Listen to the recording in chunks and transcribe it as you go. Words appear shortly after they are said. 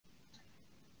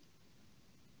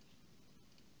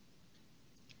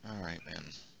All right, man.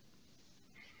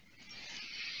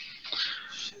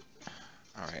 Shit.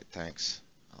 All right, thanks.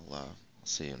 I'll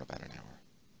see you in about an hour.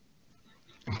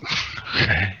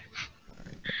 Okay. All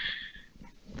right.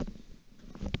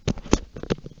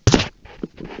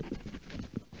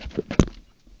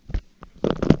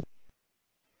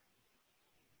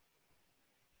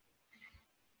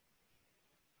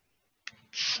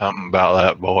 Something about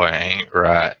that boy ain't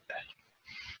right.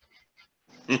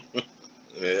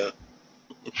 Yeah.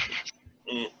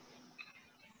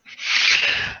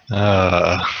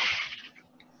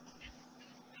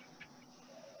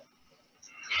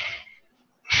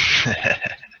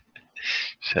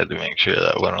 Just had to make sure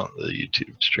that went on the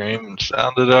YouTube stream and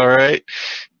sounded all right,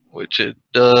 which it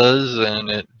does, and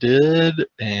it did,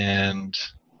 and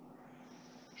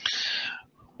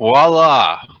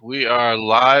voila, we are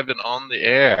live and on the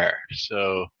air.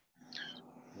 So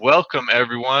welcome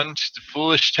everyone to the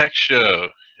Foolish Tech Show.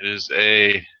 It is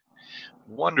a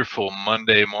wonderful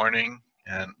Monday morning,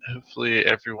 and hopefully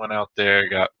everyone out there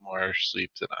got more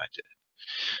sleep than I did.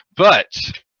 But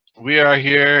we are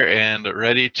here and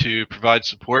ready to provide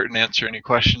support and answer any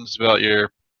questions about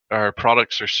our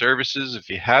products or services, if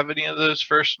you have any of those,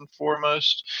 first and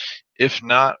foremost. If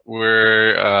not,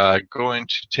 we're going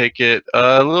to take it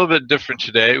a little bit different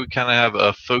today. We kind of have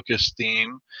a focus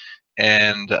theme,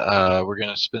 and we're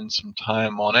going to spend some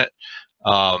time on it.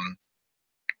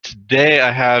 Today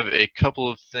I have a couple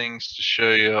of things to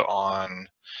show you on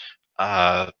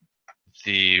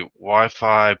the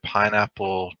Wi-Fi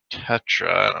Pineapple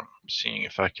Tetra. I'm seeing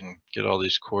if I can get all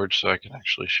these cords so I can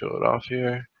actually show it off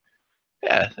here.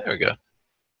 Yeah, there we go.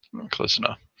 Close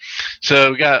enough.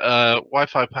 So we got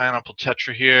Wi-Fi Pineapple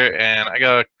Tetra here, and I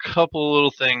got a couple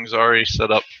little things already set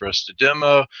up for us to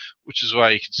demo, which is why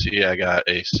you can see I got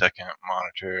a second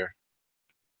monitor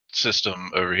system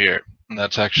over here. And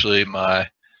that's actually my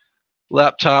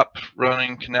laptop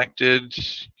running connected. You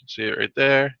can see it right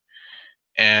there.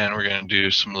 And we're going to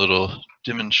do some little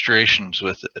demonstrations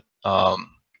with it.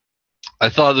 I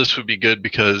thought this would be good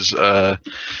because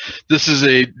this is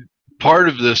a part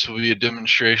of this will be a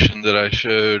demonstration that I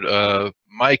showed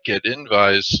Mike at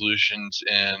Invise Solutions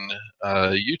in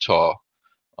Utah.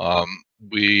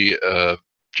 Johnny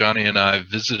and I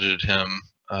visited him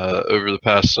over the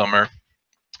past summer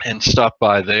and stopped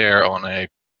by there on a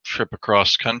trip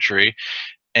across country,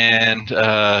 and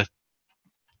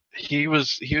he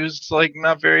was like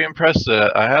not very impressed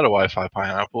that I had a Wi-Fi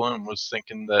Pineapple, and was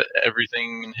thinking that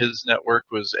everything in his network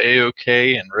was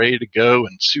a-okay and ready to go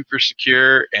and super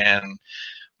secure. And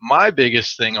my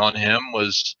biggest thing on him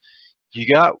was, you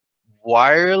got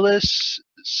wireless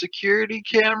security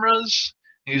cameras?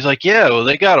 He's like, yeah, well,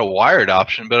 they got a wired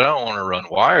option, but I don't want to run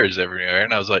wires everywhere.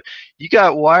 And I was like, you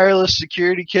got wireless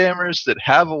security cameras that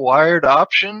have a wired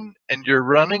option, and you're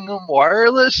running them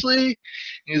wirelessly?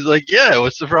 He's like, yeah,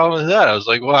 what's the problem with that? I was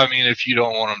like, well, I mean, if you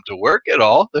don't want them to work at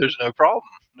all, there's no problem.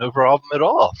 No problem at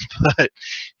all. But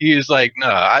he was like,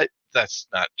 no, that's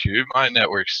not true. My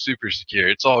network's super secure.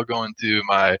 It's all going through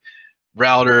my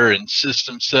router and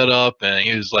system setup. And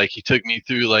he was like, he took me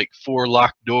through like 4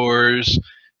 locked doors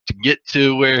to get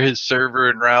to where his server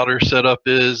and router setup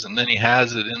is, and then he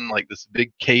has it in like this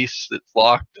big case that's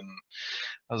locked. And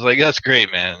I was like, that's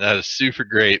great, man. That is super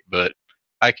great, but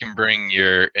I can bring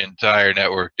your entire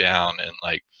network down in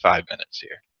like 5 minutes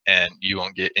here, and you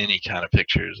won't get any kind of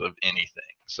pictures of anything.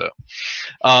 So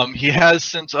he has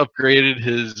since upgraded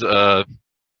his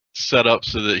setup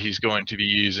so that he's going to be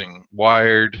using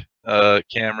wired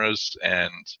cameras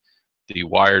and the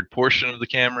wired portion of the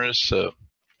cameras. So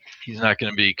he's not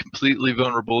going to be completely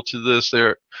vulnerable to this.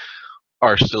 There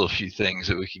are still a few things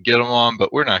that we could get him on,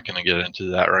 but we're not going to get into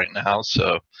that right now.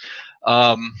 So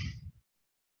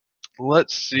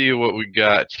let's see what we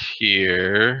got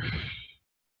here.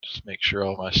 Just make sure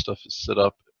all my stuff is set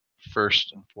up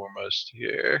first and foremost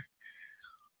here.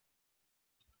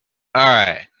 All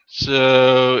right,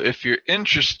 so if you're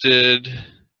interested,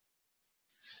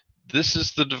 this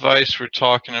is the device we're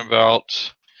talking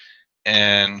about,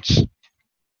 and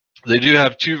they do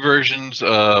have 2 versions,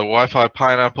 Wi-Fi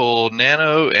Pineapple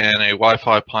Nano and a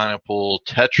Wi-Fi Pineapple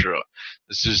Tetra.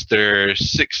 This is their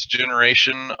 6th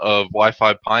generation of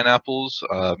Wi-Fi Pineapples,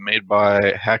 made by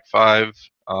Hack5,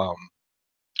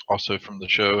 also from the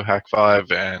show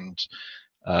Hack5 and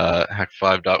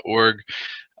hack5.org.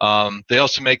 They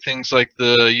also make things like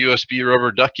the USB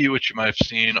rubber ducky, which you might have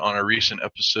seen on a recent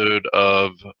episode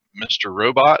of Mr.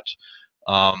 Robot.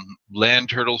 Land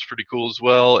Turtle's pretty cool as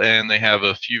well, and they have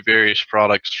a few various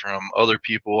products from other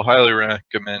people. Highly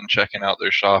recommend checking out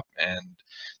their shop and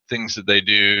things that they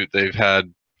do. They've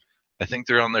had, I think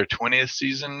they're on their 20th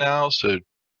season now, so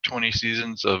 20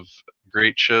 seasons of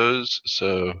great shows.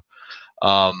 So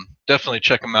definitely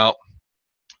check them out.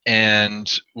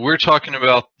 And we're talking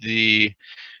about the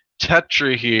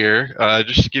Tetra here,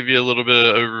 just to give you a little bit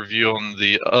of overview on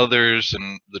the others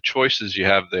and the choices you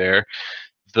have there.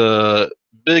 The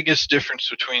biggest difference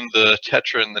between the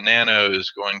Tetra and the Nano is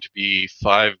going to be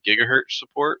 5 gigahertz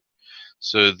support.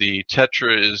 So the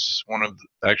Tetra is one of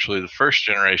actually the first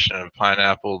generation of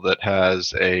Pineapple that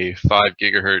has a 5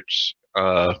 gigahertz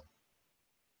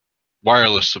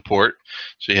wireless support.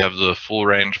 So you have the full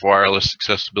range wireless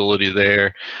accessibility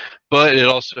there. But it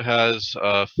also has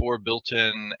 4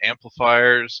 built-in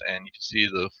amplifiers, and you can see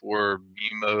the 4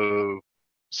 MIMO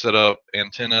setup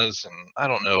antennas, and I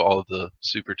don't know all of the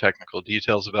super technical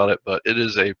details about it, but it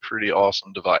is a pretty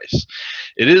awesome device.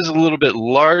 It is a little bit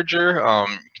larger.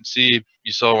 You can see,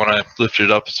 you saw when I lifted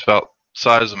it up, it's about the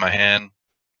size of my hand.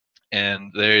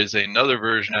 And there is another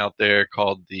version out there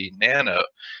called the Nano.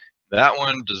 That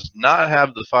one does not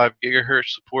have the 5 gigahertz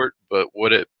support, but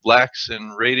what it lacks in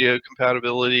radio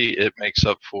compatibility, it makes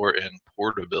up for in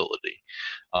portability.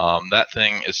 That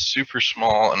thing is super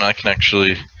small, and I can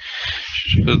actually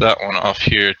show that one off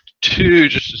here too,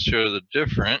 just to show the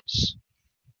difference.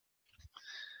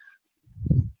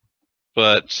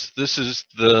 But this is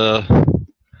the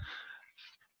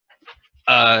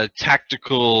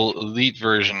tactical elite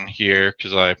version here,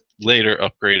 because I later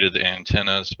upgraded the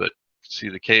antennas, but see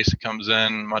the case it comes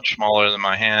in, much smaller than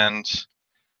my hand.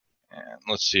 And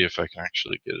let's see if I can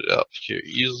actually get it up here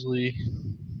easily.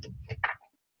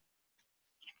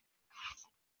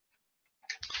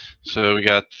 So we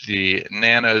got the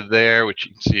Nano there, which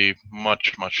you can see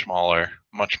much, much smaller,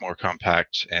 much more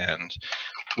compact, and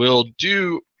we'll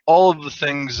do all of the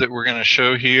things that we're going to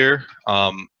show here.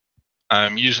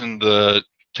 I'm using the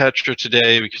Tetra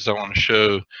today because I want to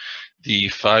show the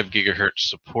 5 gigahertz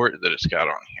support that it's got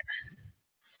on here.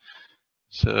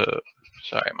 So,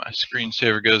 sorry, my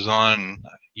screensaver goes on.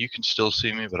 You can still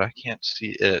see me, but I can't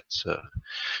see it. So,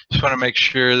 just want to make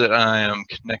sure that I am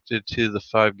connected to the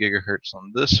 5 gigahertz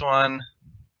on this one.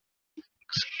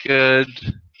 Looks good.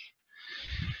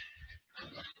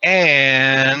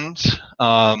 And,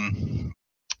 oh,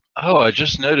 I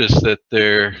just noticed that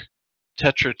their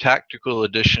Tetra Tactical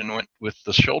Edition went with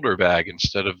the shoulder bag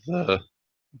instead of the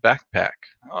backpack.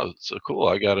 Oh, so cool.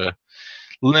 I got a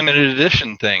limited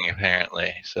edition thing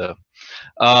apparently. So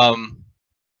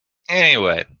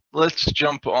anyway, let's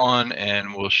jump on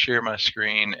and we'll share my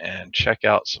screen and check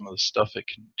out some of the stuff it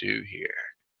can do here.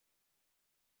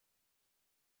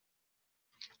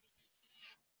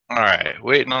 All right,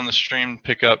 waiting on the stream to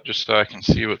pick up just so I can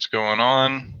see what's going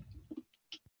on.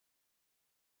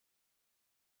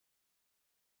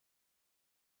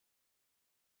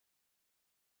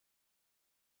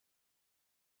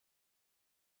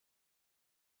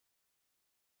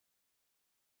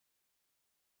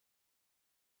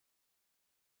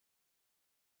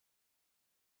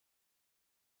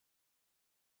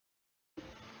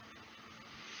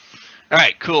 All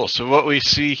right, cool. So what we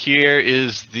see here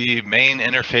is the main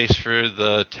interface for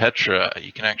the Tetra.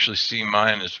 You can actually see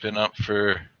mine has been up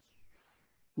for a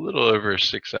little over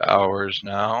 6 hours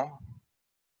now.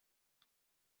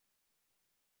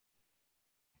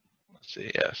 Let's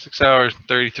see, yeah, 6 hours and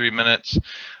 33 minutes.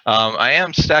 I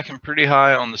am stacking pretty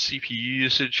high on the CPU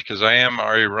usage because I am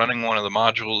already running one of the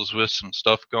modules with some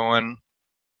stuff going.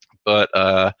 But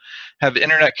have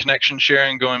internet connection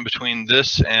sharing going between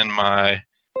this and my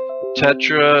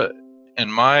Tetra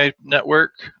and my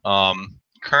network.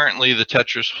 Currently the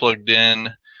Tetra's plugged in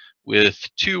with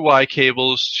 2 Y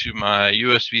cables to my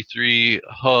USB 3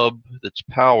 hub that's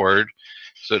powered.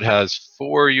 So it has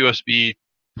 4 USB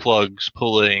plugs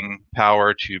pulling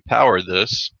power to power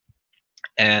this.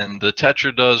 And the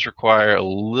Tetra does require a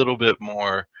little bit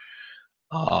more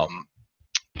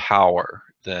power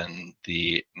than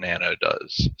the Nano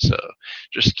does. So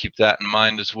just keep that in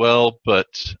mind as well.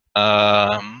 But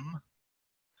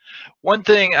one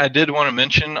thing I did want to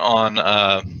mention on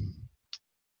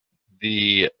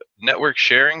the network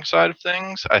sharing side of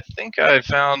things, I think I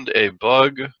found a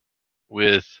bug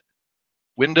with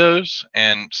Windows,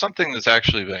 and something that's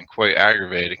actually been quite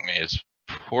aggravating me is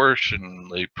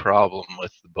proportionally problem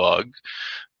with the bug.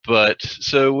 But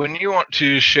so when you want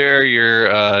to share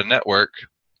your network,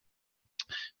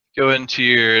 go into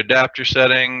your adapter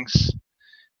settings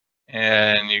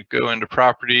and you go into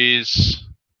properties.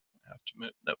 I have to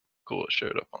move, nope, cool, it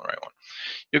showed up on the right one.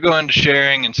 You'll go into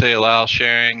sharing and say allow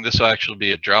sharing. This will actually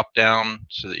be a drop down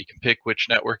so that you can pick which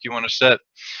network you want to set.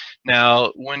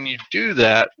 Now, when you do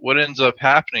that, what ends up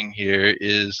happening here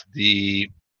is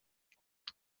the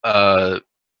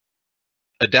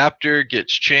adapter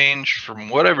gets changed from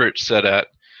whatever it's set at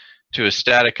to a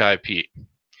static IP.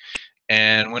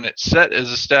 And when it's set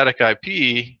as a static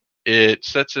IP, it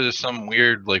sets it as some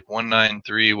weird like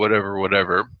 193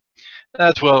 whatever.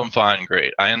 That's well and fine,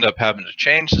 great. I end up having to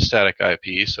change the static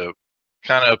IP, so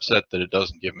kind of upset that it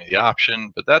doesn't give me the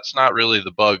option, but that's not really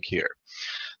the bug here.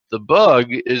 The bug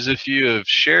is if you have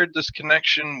shared this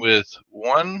connection with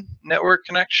one network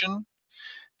connection,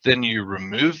 then you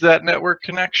remove that network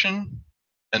connection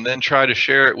and then try to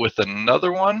share it with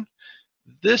another one.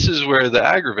 This is where the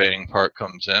aggravating part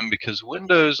comes in, because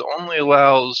Windows only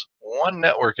allows one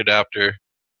network adapter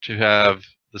to have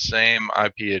the same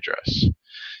IP address.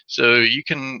 So you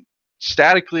can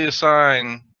statically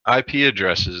assign IP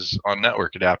addresses on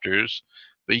network adapters,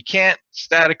 but you can't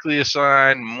statically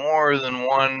assign more than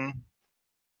one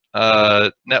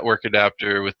network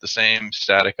adapter with the same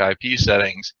static IP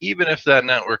settings, even if that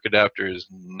network adapter is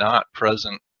not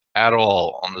present at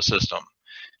all on the system,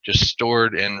 just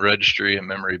stored in registry and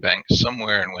memory bank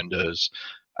somewhere in Windows.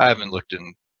 I haven't looked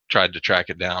and tried to track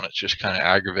it down. It's just kind of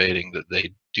aggravating that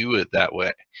they do it that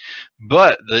way.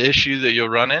 But the issue that you'll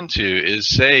run into is,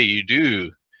 say you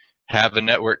do have a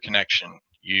network connection,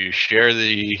 you share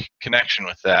the connection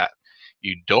with that,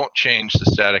 you don't change the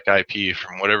static IP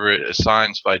from whatever it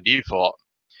assigns by default,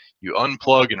 you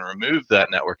unplug and remove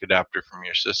that network adapter from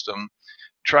your system,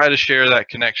 try to share that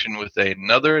connection with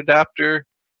another adapter,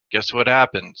 guess what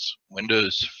happens?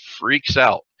 Windows freaks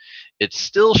out. It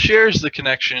still shares the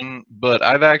connection, but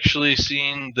I've actually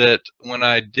seen that when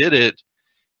I did it,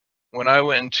 when I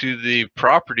went into the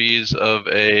properties of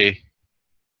a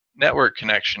network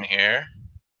connection here,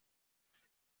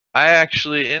 I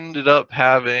actually ended up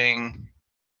having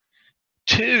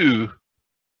two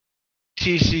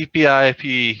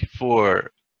TCP/IP4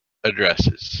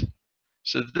 addresses.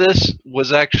 So this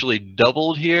was actually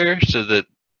doubled here, so that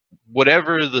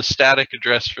whatever the static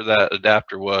address for that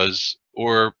adapter was,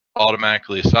 or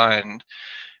automatically assigned,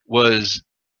 was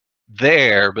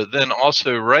there, but then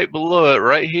also right below it,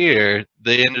 right here,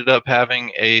 they ended up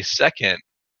having a second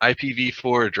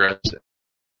IPv4 address.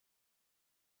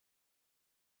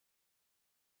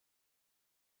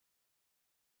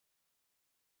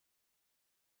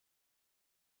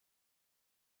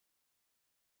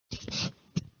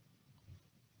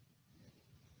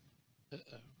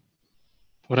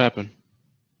 What happened?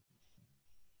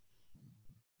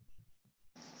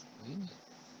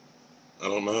 I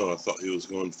don't know. I thought he was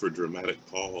going for dramatic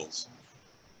pause.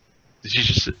 Did you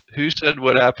just, who said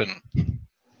what happened?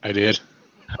 I did.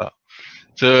 Oh.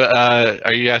 So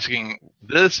are you asking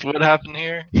this, what happened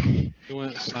here? We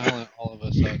went silent all of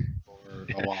a sudden for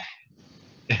a while.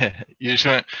 You just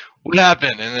went, what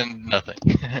happened? And then nothing.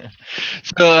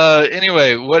 So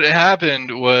anyway, what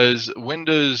happened was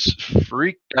Windows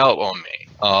freaked out on me.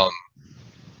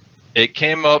 It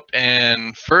came up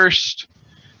and first,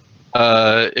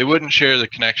 it wouldn't share the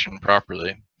connection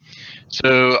properly.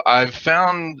 So I've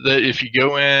found that if you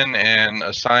go in and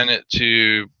assign it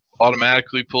to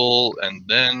automatically pull and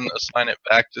then assign it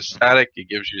back to static, it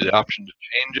gives you the option to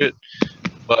change it.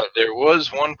 But there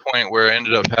was one point where I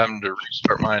ended up having to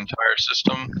restart my entire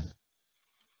system.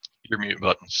 Your mute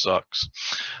button sucks.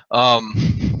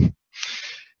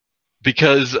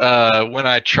 Because when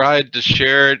I tried to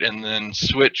share it and then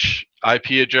switch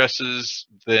IP addresses,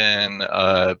 then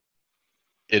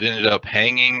it ended up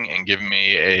hanging and giving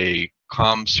me a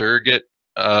COM surrogate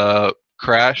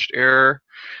crashed error.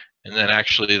 And then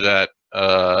actually that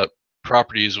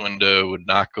properties window would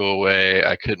not go away.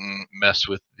 I couldn't mess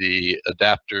with the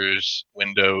adapters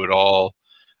window at all.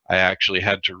 I actually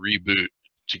had to reboot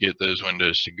to get those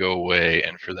windows to go away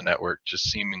and for the network to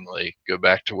seemingly go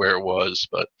back to where it was.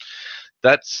 But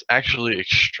that's actually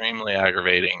extremely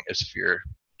aggravating if you're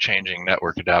changing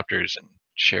network adapters and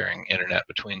sharing internet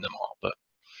between them all. But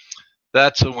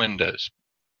that's a Windows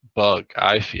bug,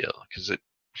 I feel, because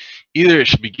either it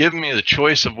should be giving me the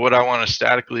choice of what I want to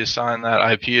statically assign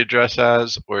that IP address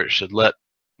as, or it should let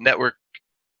network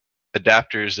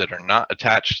adapters that are not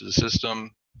attached to the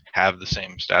system have the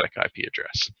same static IP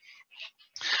address.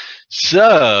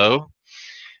 So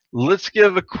let's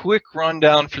give a quick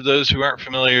rundown for those who aren't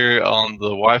familiar on the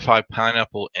Wi-Fi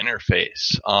Pineapple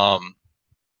interface.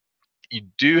 You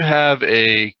do have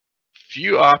a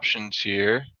few options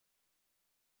here.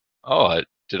 Oh,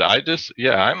 did I just?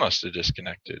 Yeah, I must have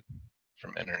disconnected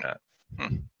from internet.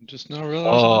 Just not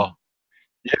realizing. Oh,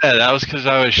 yeah, that was because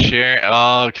I was sharing.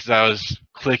 Oh, because I was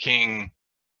clicking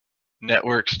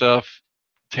network stuff.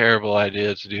 Terrible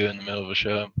idea to do in the middle of a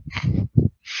show.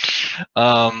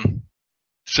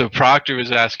 So Proctor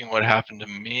was asking what happened to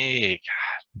me.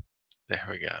 God, there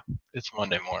we go. It's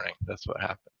Monday morning. That's what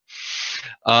happened.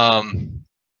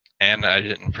 And I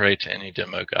didn't pray to any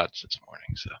demo gods this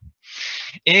morning. So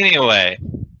anyway,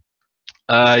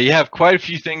 you have quite a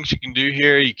few things you can do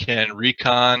here. You can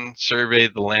recon, survey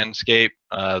the landscape.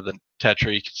 The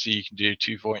Tetra, you can see you can do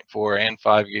 2.4 and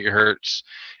 5 gigahertz,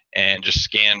 and just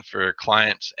scan for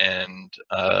clients and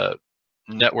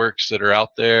networks that are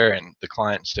out there, and the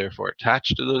clients therefore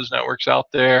attached to those networks out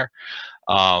there.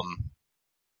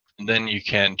 And then you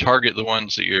can target the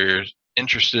ones that you're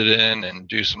interested in and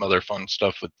do some other fun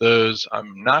stuff with those.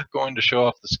 I'm not going to show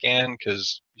off the scan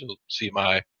because you'll see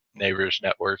my neighbor's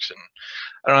networks and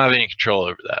I don't have any control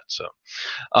over that. So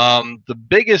the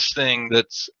biggest thing that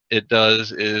it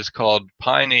does is called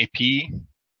Pineapple,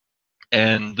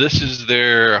 and this is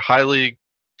their highly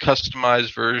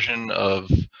customized version of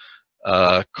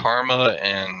Karma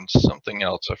and something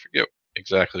else. I forget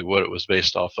exactly what it was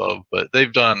based off of, but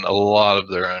they've done a lot of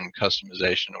their own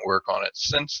customization and work on it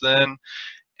since then.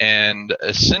 And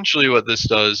essentially what this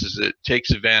does is it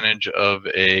takes advantage of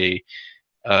a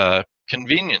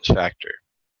convenience factor.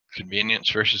 Convenience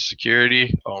versus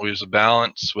security, always a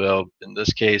balance. Well, in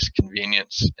this case,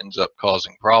 convenience ends up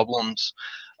causing problems.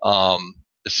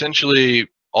 Essentially,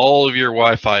 all of your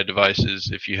Wi-Fi devices,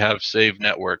 if you have saved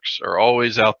networks, are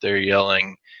always out there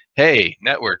yelling, "Hey,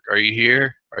 network, are you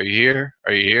here? Are you here?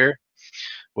 Are you here?"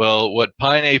 Well, what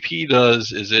Pineapple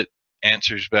does is it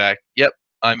answers back, "Yep,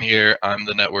 I'm here. I'm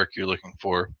the network you're looking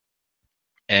for."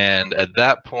 And at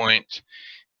that point,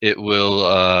 it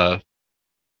will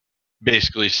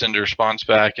basically send a response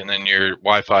back, and then your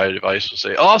Wi-Fi device will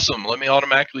say, "Awesome, let me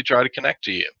automatically try to connect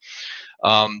to you."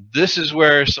 This is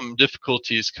where some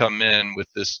difficulties come in with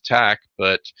this attack,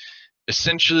 but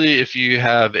essentially if you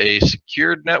have a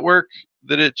secured network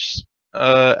that it's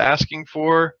asking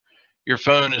for, your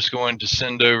phone is going to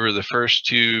send over the first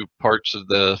two parts of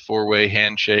the four-way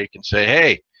handshake and say,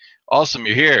 "Hey, awesome,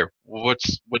 you're here.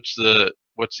 What's the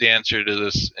answer to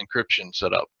this encryption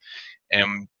setup?"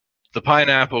 And the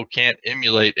Pineapple can't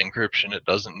emulate encryption. It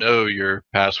doesn't know your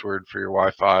password for your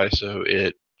Wi-Fi, so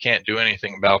it can't do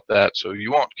anything about that, so you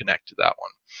won't connect to that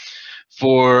one.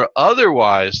 For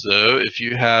otherwise, though, if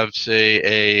you have, say,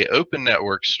 a open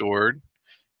network stored,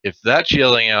 if that's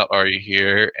yelling out, "Are you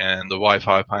here?" and the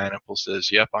Wi-Fi Pineapple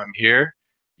says, "Yep, I'm here,"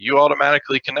 you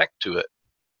automatically connect to it.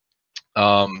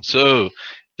 So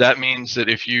that means that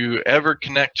if you ever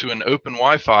connect to an open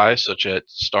Wi-Fi, such as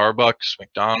Starbucks,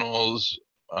 McDonald's,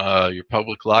 your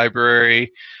public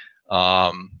library,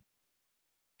 on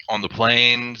the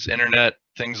planes, internet,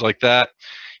 things like that,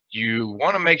 you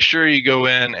want to make sure you go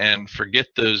in and forget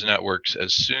those networks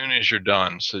as soon as you're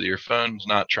done so that your phone's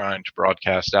not trying to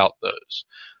broadcast out those.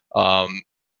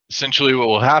 Essentially what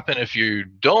will happen if you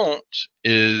don't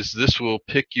is this will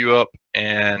pick you up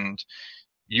and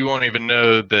you won't even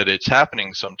know that it's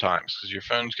happening sometimes because your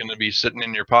phone's going to be sitting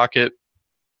in your pocket,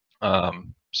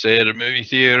 say at a movie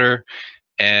theater,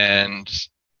 and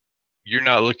you're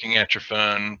not looking at your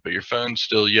phone, but your phone's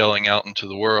still yelling out into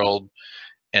the world,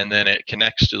 and then it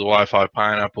connects to the Wi-Fi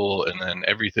Pineapple, and then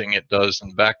everything it does in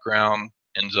the background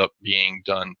ends up being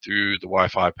done through the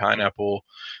Wi-Fi Pineapple,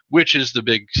 which is the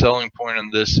big selling point on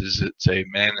this, is it's a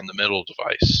man-in-the-middle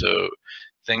device. So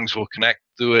things will connect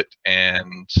through it,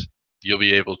 and you'll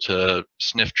be able to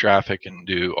sniff traffic and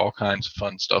do all kinds of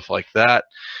fun stuff like that,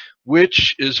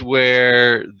 which is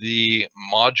where the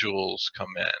modules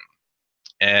come in.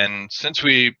 And since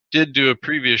we did do a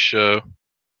previous show,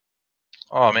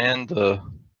 oh man, the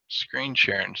screen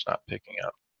sharing's not picking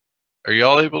up. Are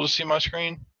y'all able to see my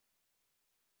screen?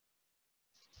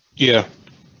 Yeah.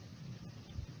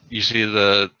 You see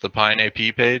the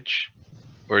Pineapple page?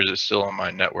 Or is it still on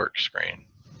my network screen?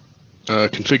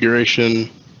 Configuration,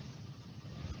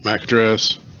 MAC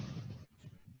address.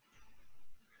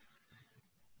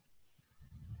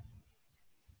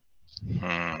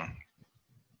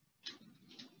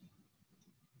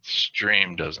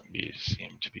 Stream doesn't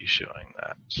seem to be showing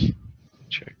that.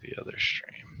 Check the other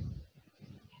stream.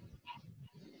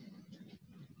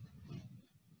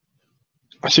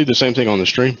 I see the same thing on the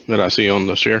stream that I see on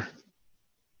the share.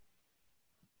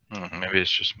 Maybe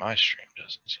it's just my stream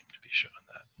doesn't seem to be showing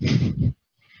that.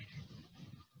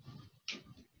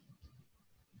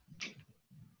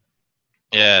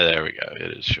 Yeah, there we go.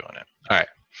 It is showing it. All right.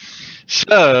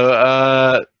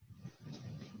 So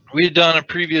we had done a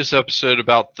previous episode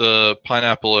about the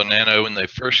Pineapple and Nano when they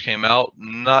first came out.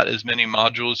 Not as many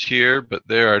modules here, but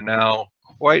there are now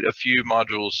quite a few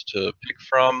modules to pick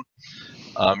from.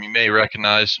 You may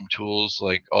recognize some tools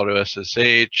like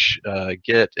AutoSSH,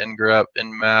 Get, ngrep,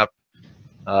 nmap,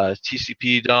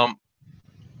 TCP dump,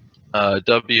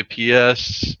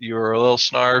 WPS, URL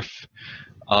snarf.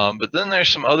 But then there's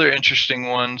some other interesting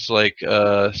ones like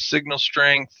signal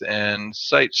strength and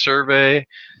site survey.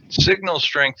 Signal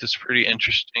strength is pretty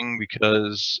interesting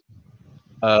because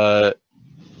is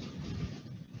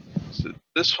it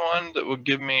this one that will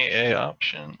give me a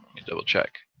option? Let me double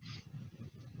check.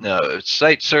 No, it's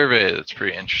site survey that's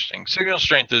pretty interesting. Signal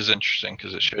strength is interesting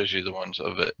because it shows you the ones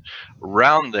of it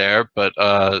around there, but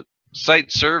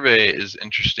site survey is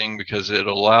interesting because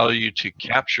it'll allow you to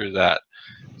capture that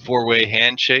four-way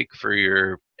handshake for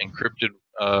your encrypted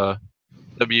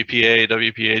WPA,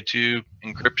 WPA2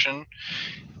 encryption.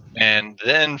 And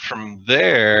then from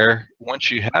there, once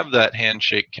you have that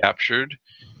handshake captured,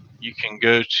 you can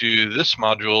go to this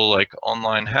module like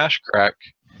online hash crack,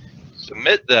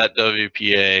 submit that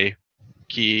WPA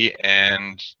key,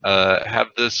 and have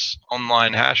this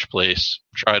online hash place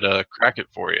try to crack it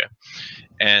for you.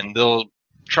 And they'll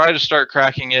try to start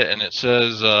cracking it, and it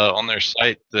says on their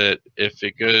site that if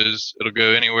it goes, it'll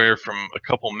go anywhere from a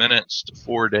couple minutes to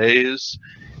 4 days.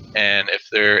 And if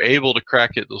they're able to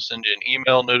crack it, they'll send you an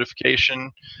email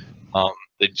notification.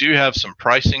 They do have some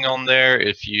pricing on there.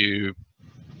 If you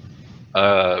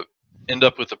end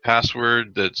up with a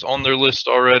password that's on their list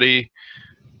already,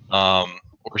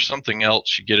 or something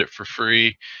else, you get it for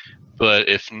free. But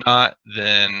if not,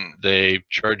 then they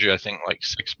charge you, I think, like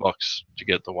 $6 to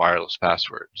get the wireless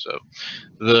password. So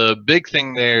the big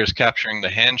thing there is capturing the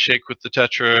handshake with the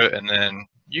Tetra, and then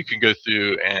you can go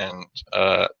through and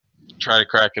try to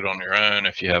crack it on your own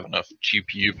if you have enough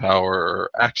GPU power or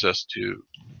access to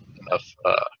enough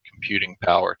computing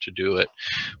power to do it.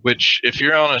 Which, if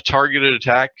you're on a targeted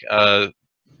attack,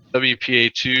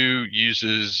 WPA2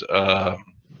 uses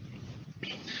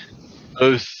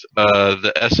both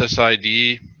the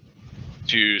SSID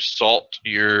to salt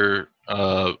your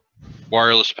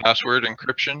wireless password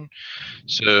encryption.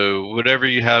 So whatever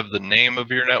you have the name of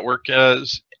your network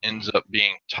as ends up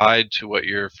being tied to what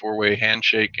your four-way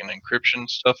handshake and encryption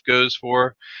stuff goes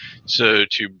for. So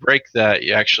to break that,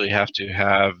 you actually have to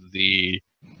have the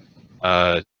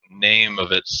name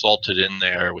of it salted in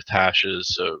there with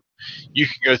hashes. So you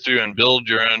can go through and build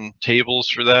your own tables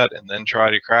for that and then try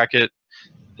to crack it.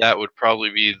 That would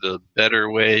probably be the better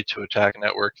way to attack a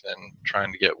network than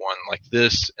trying to get one like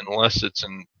this, unless it's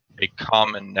a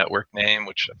common network name,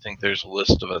 which I think there's a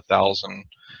list of 1,000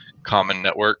 common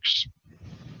networks,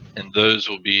 and those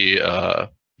will be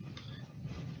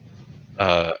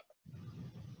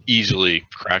easily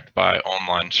cracked by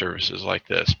online services like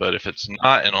this. But if it's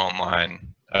not an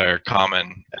online or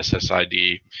common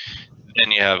SSID,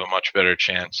 then you have a much better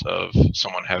chance of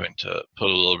someone having to put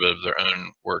a little bit of their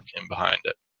own work in behind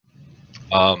it.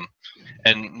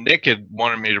 And Nick had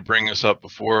wanted me to bring this up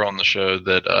before on the show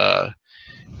that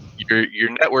your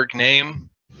network name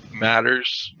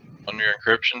matters on your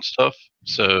encryption stuff.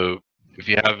 So if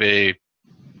you have a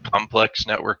complex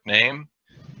network name,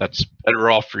 that's better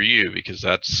off for you because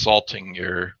that's salting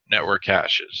your network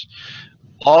hashes.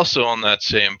 Also on that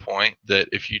same point, that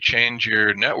if you change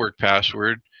your network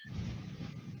password,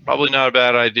 probably not a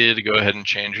bad idea to go ahead and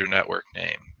change your network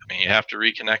name. I mean, you have to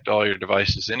reconnect all your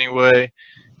devices anyway.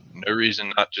 No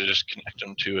reason not to just connect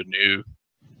them to a new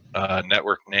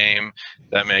network name.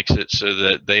 That makes it so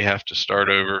that they have to start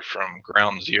over from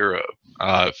ground zero.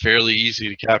 Fairly easy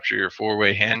to capture your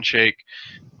four-way handshake,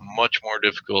 much more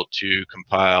difficult to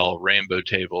compile rainbow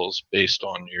tables based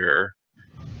on your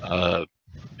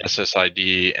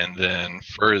SSID, and then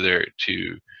further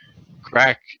to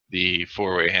crack the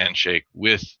four-way handshake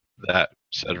with that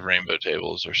set of rainbow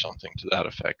tables or something to that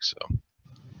effect. So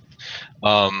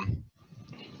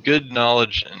good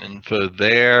knowledge and info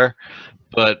there.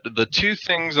 But the two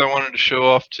things I wanted to show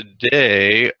off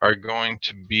today are going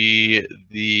to be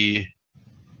the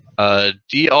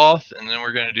Deauth, and then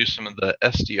we're going to do some of the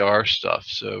SDR stuff.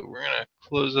 So we're going to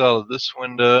close out of this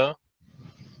window,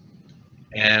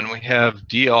 and we have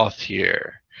Deauth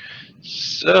here.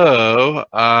 So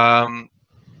I'm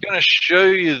going to show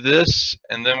you this,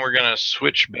 and then we're going to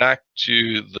switch back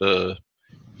to the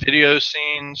video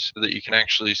scene so that you can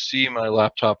actually see my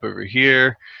laptop over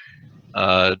here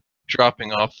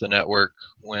dropping off the network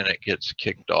when it gets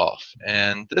kicked off.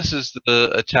 And this is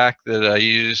the attack that I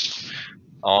used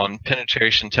on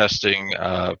penetration testing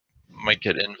Mike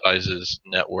Invise's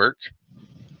network.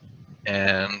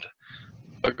 And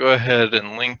I'll go ahead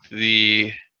and link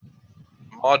the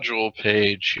module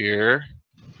page here.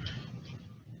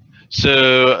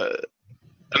 So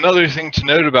another thing to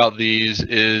note about these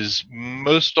is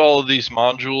most all of these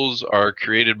modules are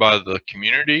created by the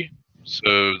community.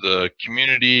 So the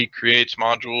community creates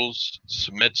modules,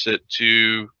 submits it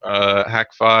to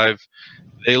Hack5.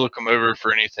 They look them over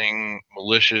for anything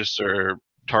malicious or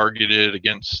targeted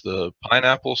against the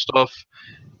Pineapple stuff,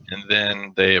 and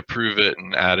then they approve it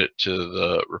and add it to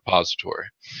the repository.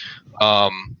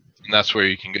 And that's where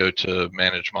you can go to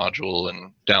manage module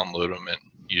and download them and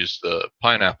use the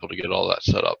Pineapple to get all that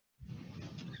set up.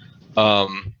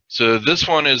 So this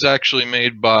one is actually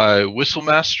made by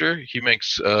Whistlemaster. He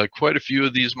makes quite a few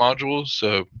of these modules,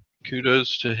 so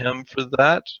kudos to him for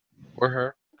that, or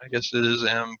her. I guess it is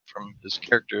him from his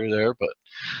character there, but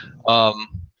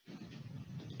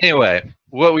anyway,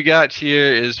 what we got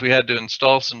here is we had to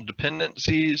install some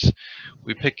dependencies.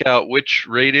 We pick out which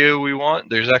radio we want.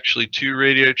 There's actually 2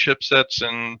 radio chipsets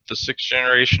in the 6th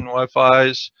generation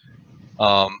Wi-Fi's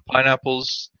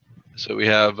Pineapples. So we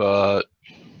have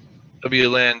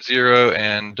WLAN 0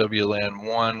 and WLAN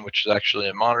 1, which is actually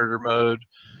in monitor mode.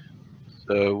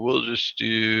 So we'll just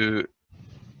do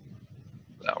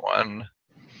that one.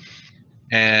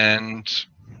 And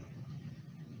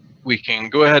we can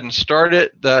go ahead and start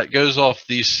it. That goes off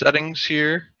these settings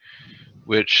here,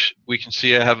 which we can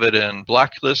see I have it in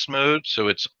blacklist mode, so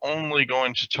it's only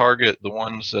going to target the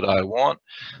ones that I want.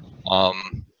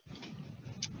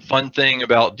 Fun thing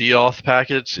about Deauth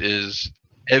packets is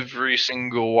every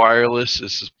single wireless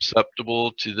is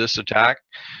susceptible to this attack,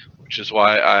 which is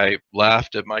why I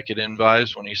laughed at Mike at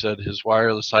Invise when he said his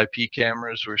wireless IP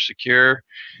cameras were secure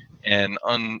and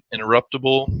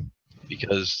uninterruptible,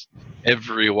 because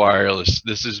every wireless,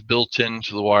 this is built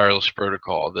into the wireless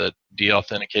protocol that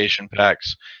deauthentication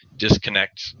packs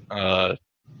disconnect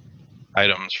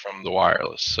items from the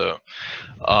wireless. So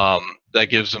that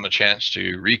gives them a chance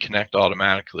to reconnect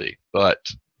automatically, but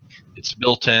it's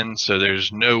built in, so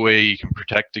there's no way you can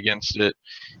protect against it.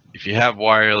 If you have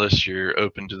wireless, you're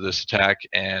open to this attack,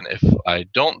 and if I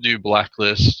don't do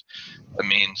blacklist, that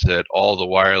means that all the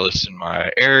wireless in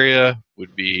my area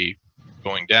would be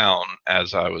going down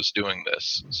as I was doing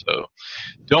this. So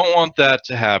don't want that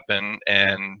to happen,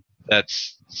 and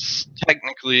that's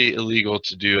technically illegal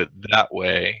to do it that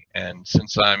way. And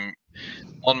since I'm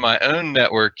on my own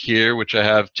network here, which I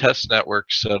have test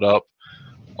network set up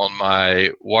on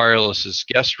my wireless's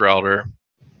guest router,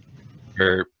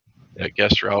 or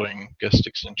guest routing, guest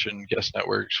extension, guest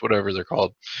networks, whatever they're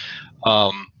called,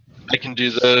 I can do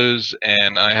those,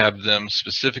 and I have them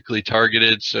specifically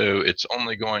targeted, so it's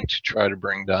only going to try to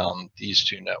bring down these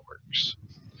 2 networks.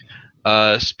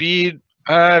 Speed,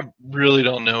 I really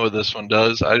don't know what this one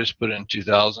does. I just put in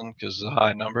 2000 because it's a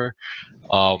high number.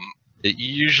 It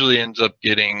usually ends up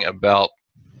getting about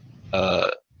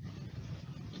 5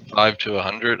 to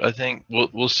 100, I think.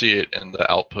 We'll see it in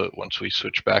the output once we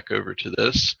switch back over to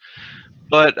this.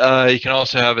 But you can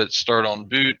also have it start on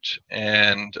boot,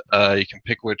 and you can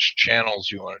pick which channels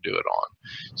you want to do it on.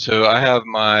 So I have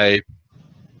my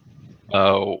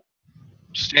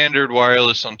standard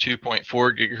wireless on 2.4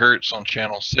 gigahertz on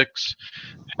channel 6.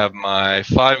 I have my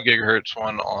 5 gigahertz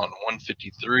one on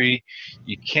 153.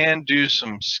 You can do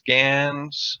some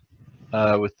scans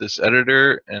with this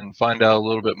editor and find out a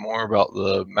little bit more about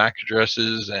the MAC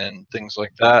addresses and things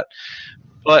like that.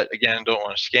 But again, don't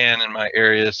want to scan in my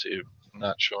area, so I'm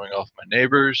not showing off my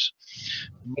neighbors.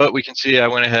 But we can see I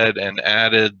went ahead and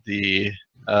added the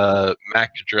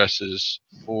MAC addresses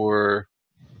for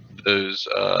those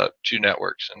 2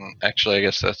 networks. And actually, I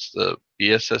guess that's the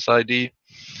BSSID.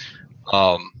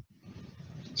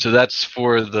 So that's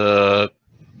for the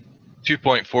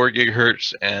 2.4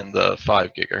 gigahertz and the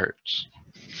 5 gigahertz.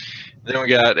 Then we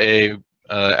got a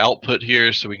output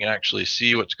here, so we can actually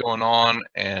see what's going on.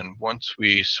 And once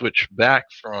we switch back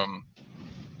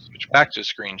to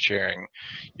screen sharing,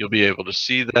 you'll be able to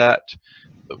see that.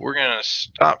 But we're going to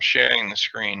stop sharing the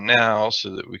screen now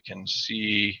so that we can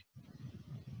see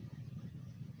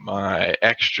my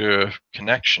extra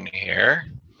connection here.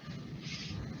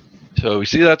 So we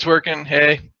see that's working.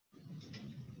 Hey,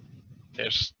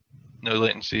 there's no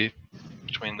latency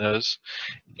between those.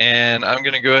 And I'm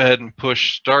going to go ahead and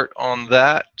push start on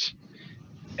that.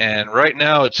 And right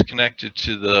now it's connected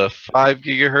to the 5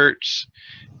 gigahertz.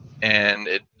 And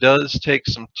it does take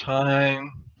some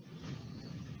time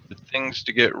for things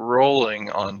to get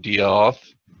rolling on Deauth.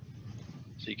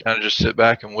 So you kind of just sit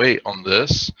back and wait on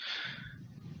this.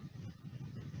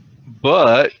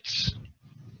 But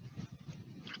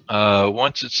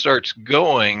once it starts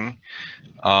going,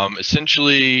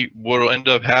 essentially what will end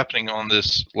up happening on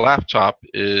this laptop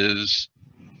is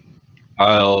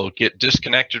I'll get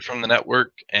disconnected from the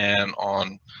network, and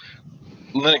on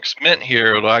Linux Mint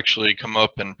here, it'll actually come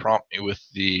up and prompt me with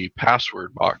the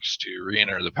password box to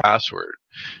re-enter the password.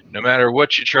 No matter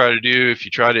what you try to do, if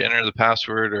you try to enter the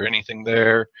password or anything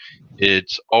there,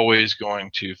 it's always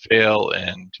going to fail,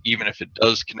 and even if it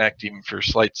does connect even for a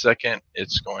slight second,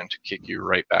 it's going to kick you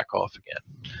right back off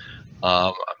again.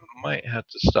 I might have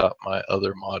to stop my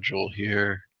other module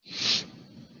here.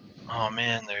 Oh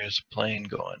man, there's a plane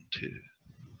going too.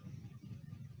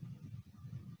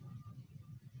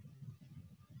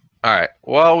 All right,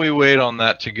 while we wait on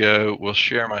that to go, we'll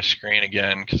share my screen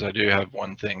again because I do have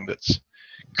one thing that's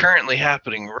currently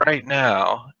happening right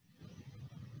now,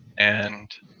 and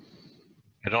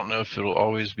I don't know if it'll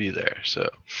always be there. So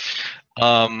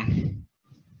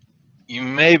you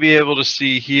may be able to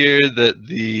see here that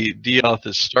the Deauth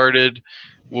is started.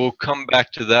 We'll come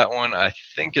back to that one. I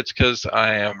think it's because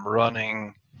I am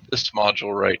running this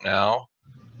module right now,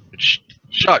 which,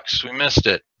 shucks, we missed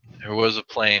it. There was a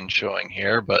plane showing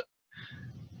here, but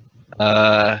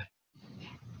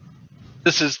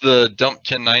this is the dump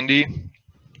 1090.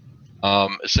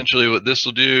 Essentially what this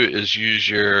will do is use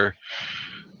your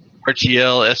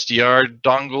RTL SDR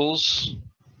dongles.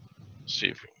 Let's see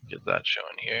if we can get that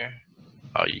shown here.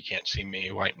 Oh, you can't see me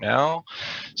right now.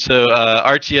 So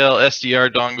RTL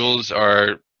SDR dongles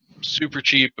are super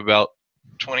cheap, about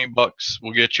 20 bucks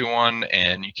will get you one,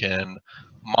 and you can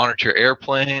monitor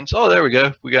airplanes. Oh, there we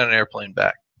go. We got an airplane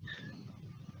back.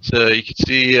 So you can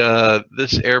see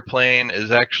this airplane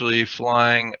is actually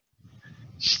flying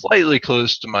slightly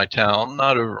close to my town,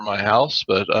 not over my house,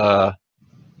 but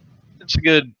it's a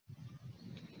good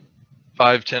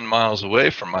 5-10 miles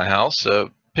away from my house. So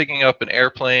picking up an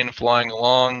airplane flying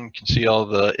along, you can see all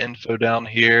the info down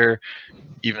here,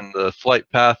 even the flight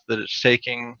path that it's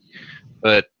taking.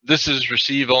 But this is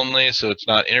receive only, so it's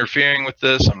not interfering with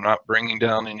this. I'm not bringing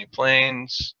down any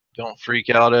planes. Don't freak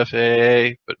out,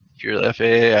 FAA. But if you're the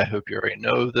FAA, I hope you already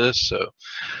know this. So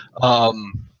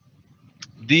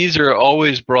these are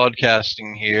always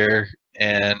broadcasting here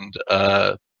and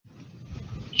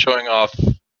showing off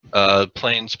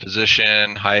plane's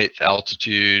position, height,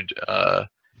 altitude,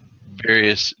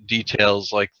 various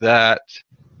details like that,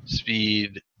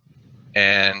 speed,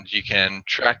 and you can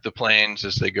track the planes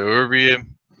as they go over you.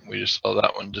 We just saw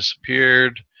that one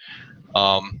disappeared.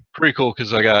 Pretty cool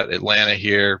because I got Atlanta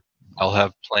here. I'll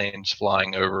have planes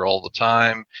flying over all the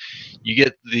time. You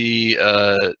get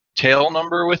the tail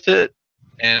number with it,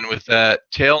 and with that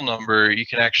tail number, you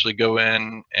can actually go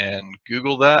in and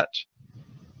Google that.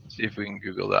 See if we can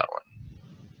Google that one.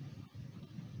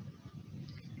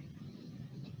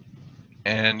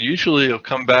 And usually it'll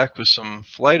come back with some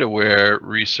FlightAware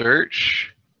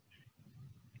research.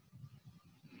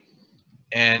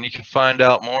 And you can find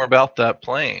out more about that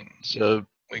plane. So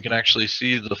we can actually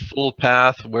see the full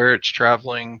path, where it's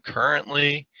traveling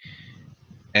currently,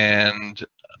 and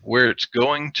where it's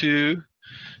going to.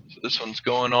 So this one's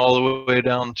going all the way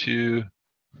down to,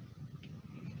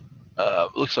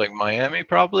 looks like Miami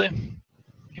probably.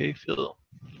 Okay, Phil.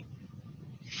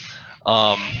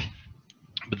 But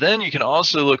then you can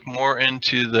also look more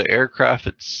into the aircraft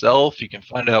itself. You can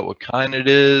find out what kind it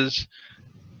is.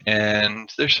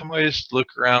 And there's some ways to look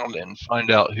around and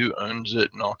find out who owns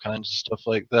it and all kinds of stuff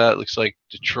like that. Looks like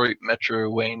Detroit Metro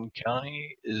Wayne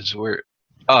County is where,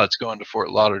 oh, it's going to Fort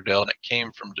Lauderdale, and it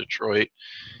came from Detroit.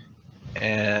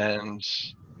 And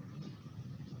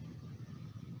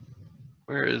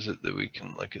where is it that we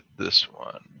can look at this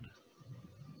one?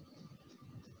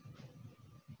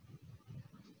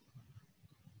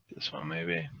 This one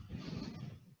maybe?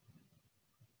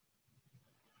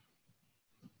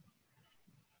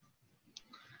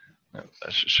 Nope,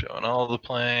 that's just showing all the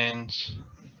planes.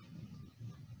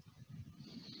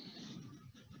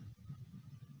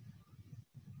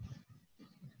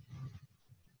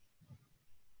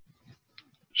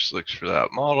 Just looks for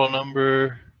that model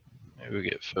number. Maybe we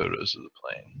get photos of the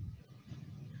plane.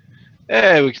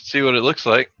 Hey, we can see what it looks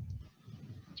like.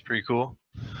 It's pretty cool.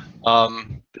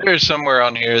 There's somewhere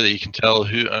on here that you can tell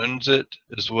who owns it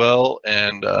as well,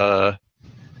 and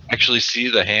actually see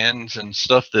the hands and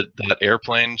stuff that that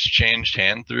airplane's changed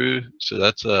hand through. So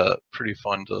that's pretty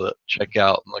fun to check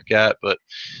out and look at, but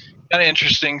kind of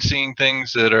interesting seeing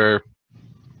things that are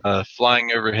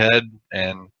flying overhead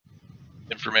and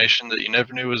information that you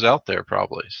never knew was out there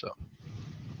probably. So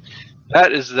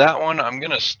that is that one. I'm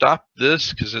going to stop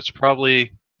this because it's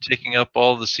probably taking up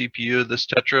all the CPU of this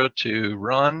Tetra to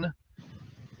run.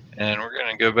 And we're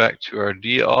going to go back to our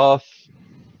Deauth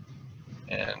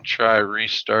and try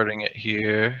restarting it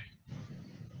here.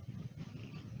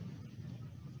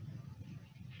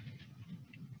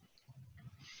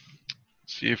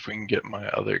 See if we can get my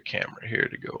other camera here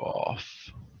to go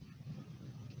off.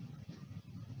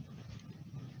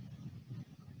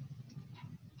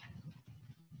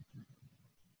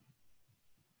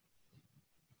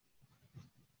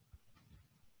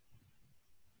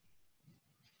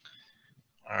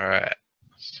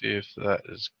 see if that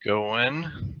is going.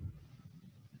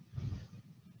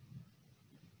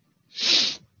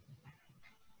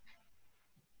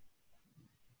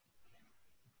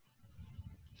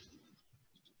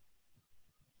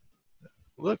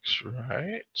 Looks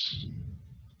right.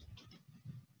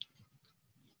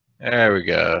 There we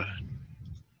go.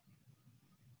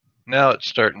 Now it's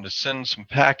starting to send some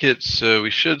packets, so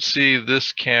we should see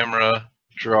this camera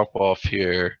drop off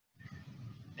here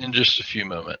in just a few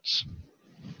moments.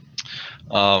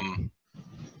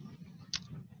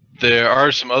 There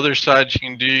are some other sides you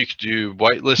can do. You could do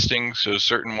whitelisting, so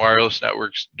certain wireless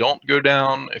networks don't go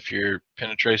down. If you're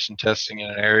penetration testing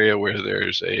in an area where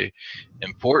there's a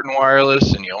important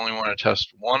wireless and you only want to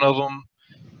test one of them,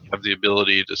 you have the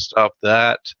ability to stop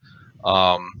that.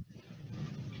 But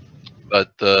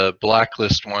the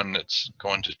blacklist one, it's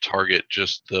going to target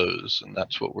just those, and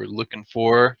that's what we're looking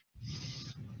for.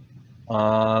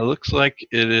 Looks like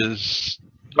it is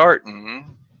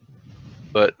starting,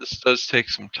 but this does take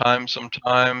some time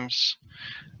sometimes.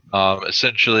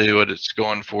 Essentially what it's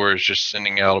going for is just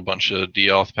sending out a bunch of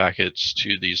deauth packets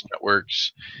to these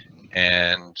networks,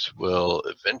 and will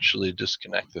eventually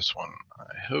disconnect this one,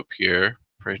 I hope here.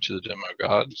 Pray to the demo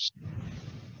gods.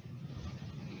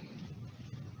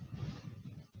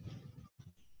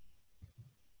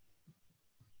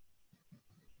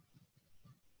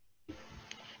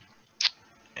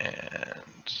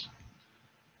 And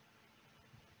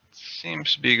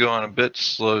seems to be going a bit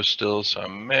slow still, so I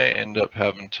may end up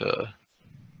having to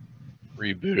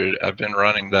reboot it. I've been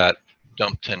running that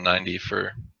dump 1090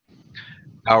 for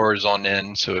hours on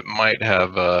end, so it might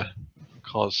have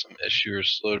caused some issue or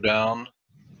slow down.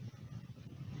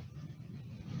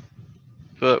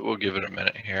 But we'll give it a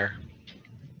minute here.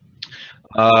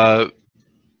 While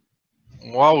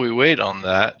we wait on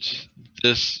that,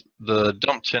 the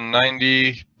dump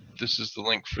 1090, this is the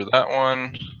link for that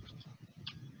one.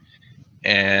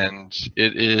 And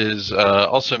it is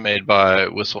also made by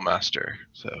Whistlemaster,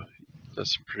 so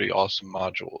that's some pretty awesome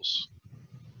modules.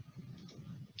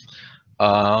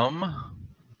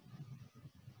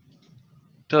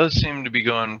 Does seem to be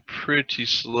going pretty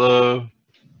slow.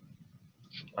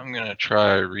 I'm gonna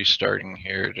try restarting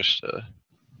here just to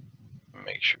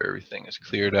make sure everything is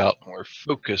cleared out and we're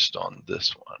focused on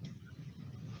this one.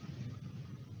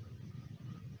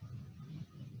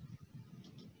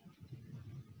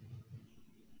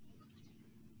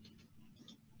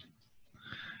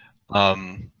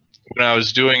 When I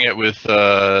was doing it with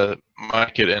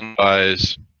Mike at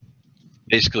Invise,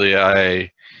 basically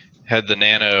I had the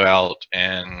nano out,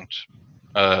 and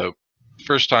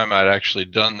first time I'd actually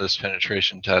done this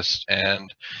penetration test,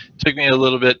 and it took me a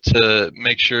little bit to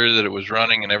make sure that it was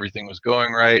running and everything was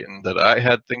going right and that I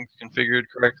had things configured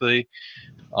correctly.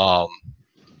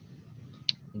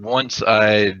 Once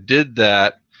I did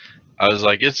that, I was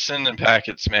like, it's sending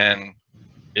packets, man.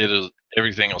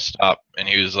 Everything will stop. And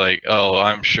he was like, oh,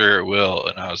 I'm sure it will.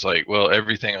 And I was like, well,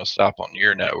 everything will stop on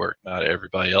your network, not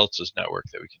everybody else's network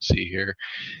that we can see here.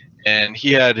 And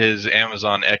he had his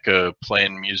Amazon Echo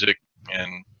playing music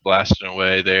and blasting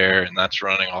away there, and that's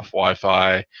running off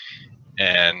Wi-Fi.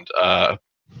 And I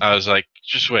was like,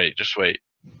 just wait.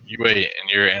 You wait, and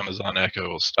your Amazon Echo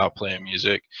will stop playing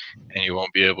music, and you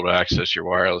won't be able to access your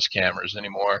wireless cameras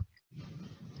anymore.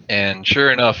 And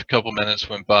sure enough, a couple minutes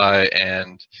went by,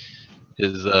 and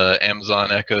his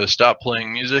Amazon Echo stopped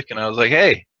playing music, and I was like,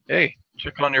 hey,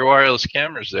 check on your wireless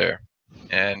cameras there.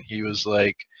 And he was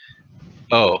like,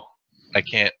 oh, I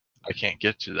can't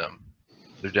get to them.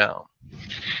 They're down.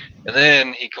 And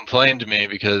then he complained to me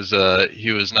because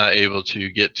he was not able to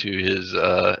get to his,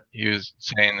 he was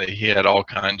saying that he had all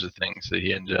kinds of things that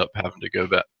he ended up having to go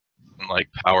back and like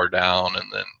power down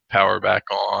and then power back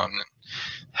on and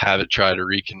have it try to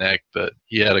reconnect. But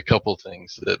he had a couple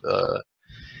things that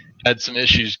had some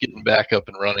issues getting back up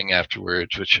and running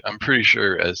afterwards, which I'm pretty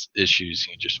sure as issues,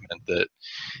 he just meant that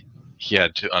he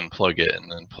had to unplug it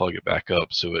and then plug it back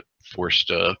up, so it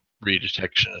forced a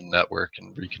redetection of network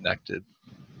and reconnected.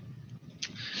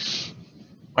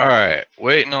 All right,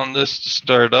 waiting on this to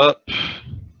start up.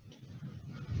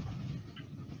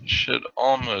 Should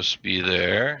almost be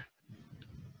there.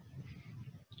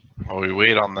 While we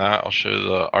wait on that, I'll show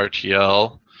the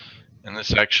RTL. And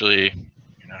this actually,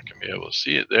 you're not going to be able to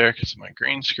see it there because of my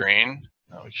green screen.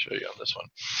 I'll show you on this one.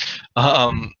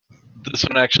 This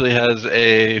one actually has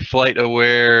a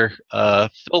flight-aware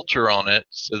filter on it,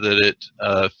 so that it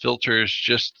filters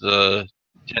just the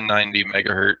 1090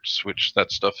 megahertz, which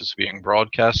that stuff is being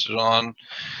broadcasted on.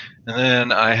 And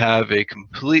then I have a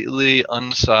completely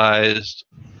unsized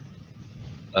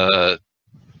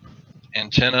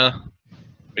antenna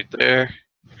right there.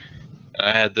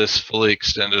 I had this fully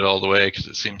extended all the way because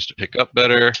it seems to pick up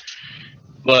better.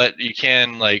 But you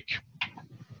can like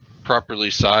properly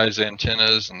size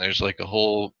antennas, and there's like a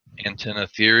whole antenna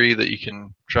theory that you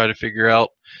can try to figure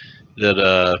out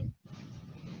that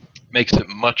makes it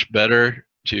much better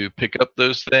to pick up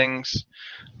those things.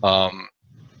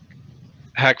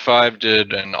 Hack5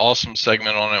 did an awesome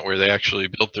segment on it where they actually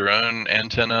built their own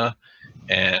antenna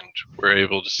and were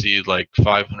able to see like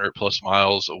 500 plus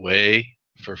miles away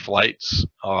for flights.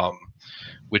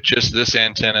 With just this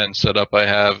antenna and setup I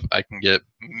have, I can get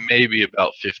maybe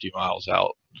about 50 miles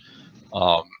out.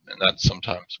 And that's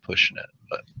sometimes pushing it.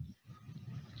 But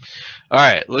all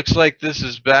right, looks like this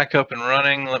is back up and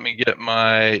running. Let me get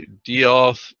my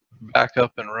Deauth back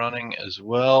up and running as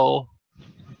well.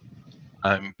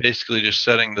 I'm basically just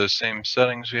setting those same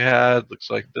settings we had. Looks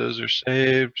like those are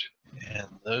saved, and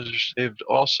those are saved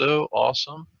also.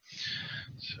 Awesome.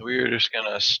 So we are just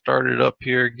gonna start it up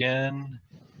here again,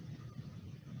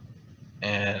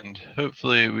 and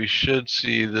hopefully we should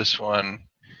see this one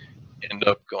end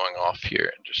up going off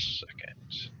here in just a second.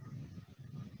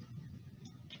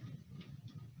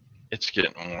 It's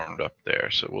getting warmed up there,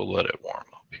 so we'll let it warm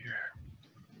up here.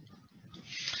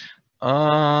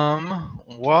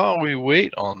 While we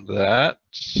wait on that,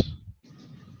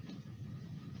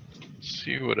 let's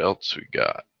see what else we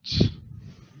got.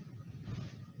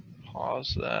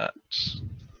 Pause that.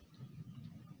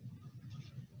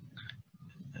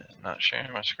 Not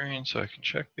sharing my screen so I can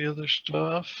check the other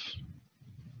stuff.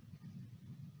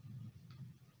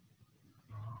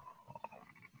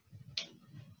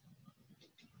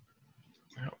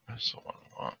 Yep, that's the one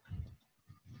I want.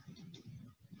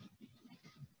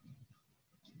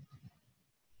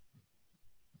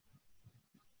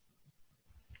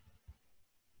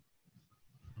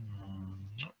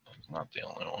 Nope, that's not the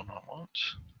only one I want.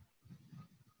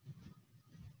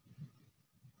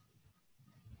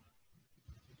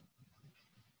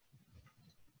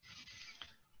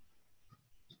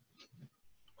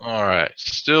 All right,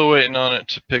 still waiting on it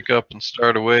to pick up and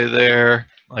start away there.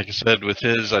 Like I said, with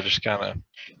his, I just kind of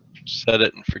set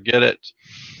it and forget it.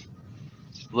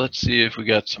 Let's see if we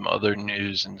got some other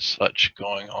news and such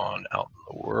going on out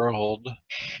in the world.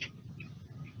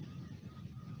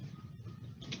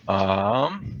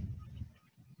 Oh,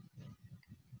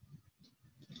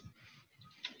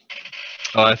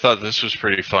 I thought this was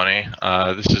pretty funny.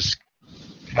 This is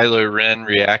Kylo Ren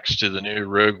reacts to the new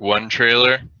Rogue One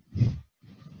trailer.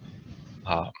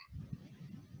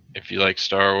 If you like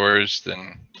Star Wars,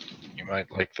 then you might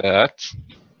like that.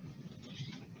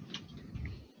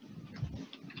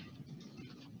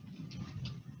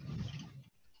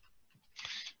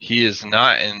 He is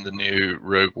not in the new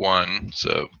Rogue One,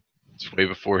 so it's way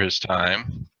before his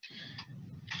time.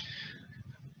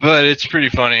 But it's pretty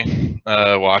funny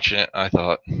watching it. I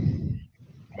thought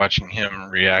watching him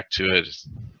react to it is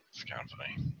kind of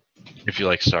funny. If you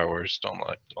like Star Wars, don't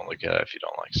look at it. If you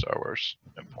don't like Star Wars,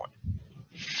 no point.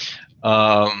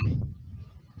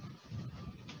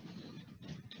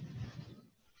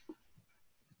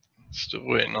 Still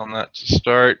waiting on that to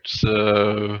start.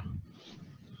 So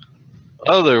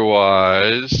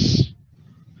otherwise,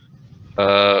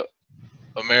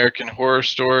 American Horror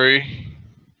Story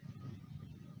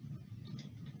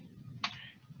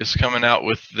is coming out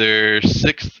with their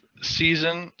 6th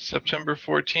season, September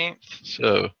 14th.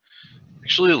 So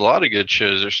actually a lot of good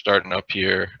shows are starting up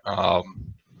here.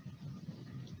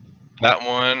 That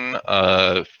one,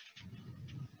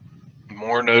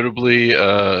 more notably,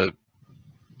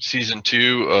 season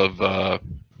 2 of, oh,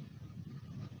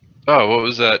 what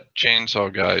was that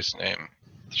chainsaw guy's name?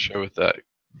 The show with that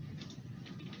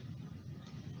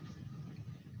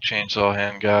chainsaw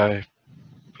hand guy.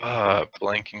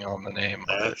 Blanking on the name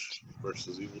of it. Ash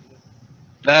versus Evil Dead.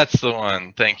 That's the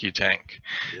one. Thank you, Tank.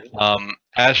 Yeah.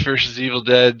 Ash versus Evil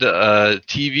Dead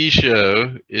TV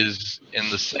show is in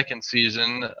the 2nd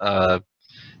season.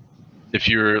 If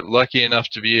you're lucky enough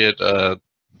to be at the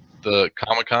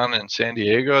Comic-Con in San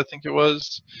Diego, I think it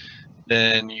was,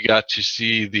 then you got to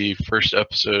see the 1st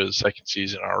episode of the 2nd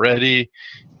season already.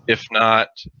 If not,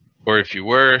 or if you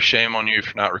were, shame on you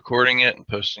for not recording it and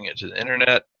posting it to the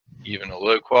internet. Even a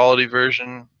low quality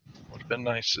version would have been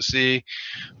nice to see.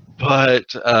 But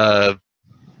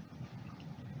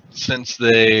since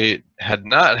they had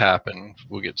not happened,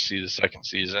 we'll get to see the 2nd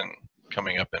season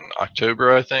coming up in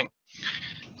October, I think.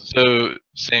 So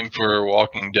same for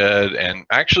Walking Dead, and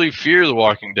actually Fear the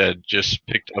Walking Dead just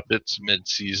picked up its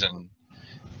mid-season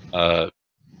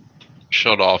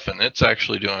shut off, and it's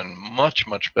actually doing much,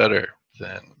 much better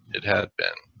than it had been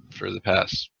for the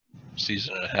past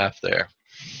season and a half there.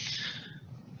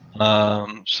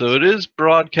 So it is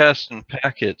broadcasting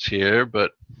packets here,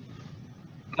 but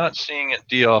not seeing it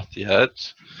deauth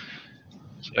yet.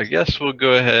 So I guess we'll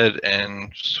go ahead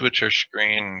and switch our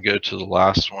screen and go to the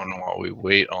last one while we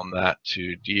wait on that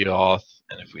to deauth.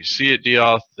 And if we see it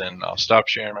deauth, then I'll stop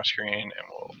sharing my screen and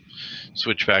we'll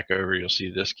switch back over. You'll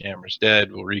see this camera's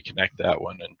dead. We'll reconnect that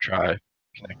one and try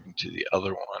connecting to the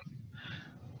other one.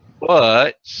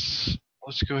 But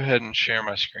let's go ahead and share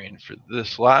my screen for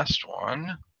this last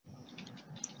one.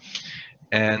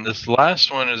 And this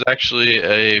last one is actually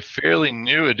a fairly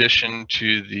new addition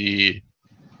to the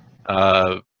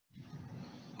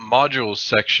modules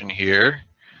section here.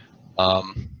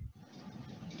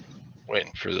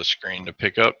 Waiting for the screen to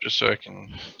pick up just so I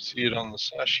can see it on the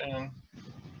session.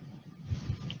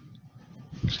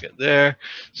 Let's get there.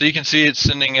 So you can see it's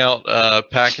sending out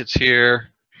packets here,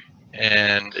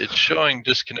 and it's showing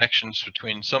disconnections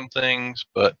between some things,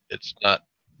 but it's not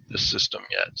the system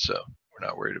yet, so we're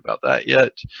not worried about that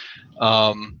yet.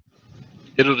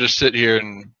 It'll just sit here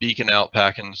and beacon out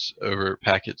packets over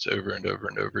and over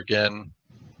and over again.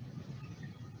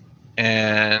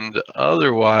 And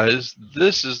otherwise,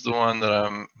 this is the one that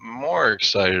I'm more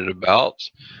excited about.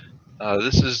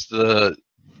 This is the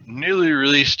newly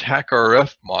released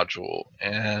HackRF module,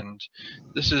 and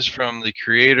this is from the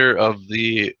creator of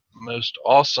the most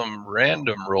awesome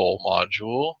random roll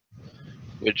module,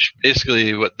 which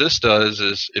basically what this does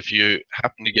is if you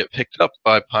happen to get picked up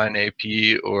by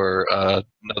PineAP or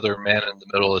another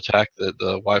man-in-the-middle attack that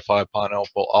the Wi-Fi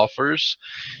Pineapple offers,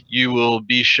 you will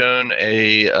be shown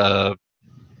a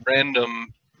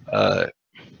random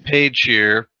page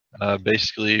here,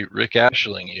 basically Rick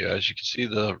Ashling you. As you can see,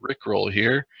 the Rick roll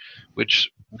here, which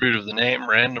root of the name,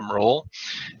 random roll.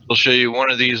 It'll show you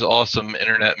one of these awesome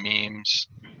internet memes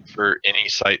for any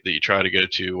site that you try to go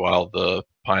to while the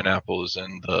pineapple is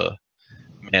in the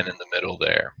man in the middle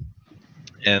there.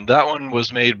 And that one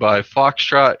was made by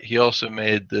Foxtrot. He also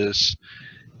made this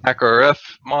HackRF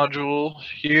module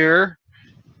here.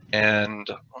 And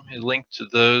let me link to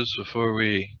those before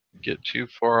we get too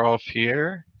far off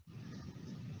here.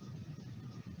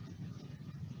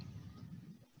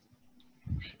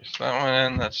 So that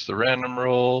one, that's the random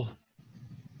roll.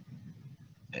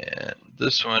 And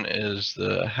this one is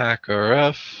the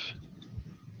HackRF.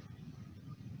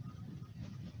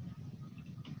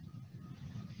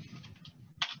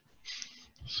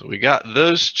 So we got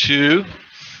those two.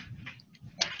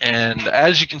 And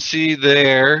as you can see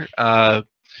there, kind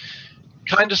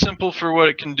of simple for what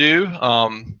it can do.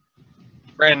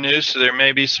 Brand new, so there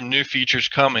may be some new features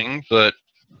coming, but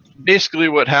basically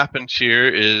what happens here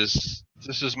is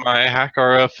this is my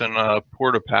HackRF and a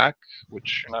Porta Pack,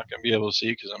 which you're not going to be able to see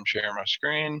because I'm sharing my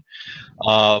screen.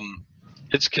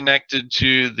 It's connected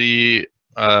to the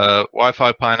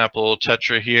Wi-Fi Pineapple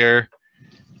Tetra here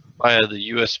via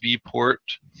the USB port.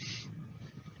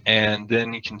 And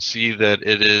then you can see that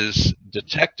it is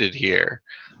detected here.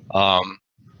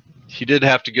 He did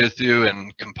have to go through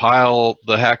and compile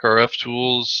the HackRF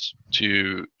tools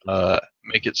to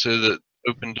make it so that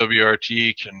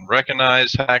OpenWRT can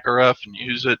recognize HackRF and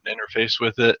use it and interface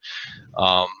with it.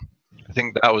 I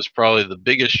think that was probably the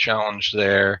biggest challenge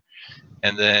there.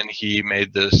 And then he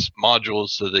made this module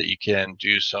so that you can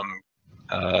do some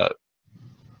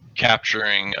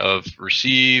capturing of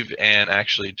receive and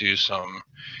actually do some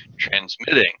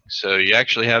transmitting. So you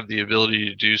actually have the ability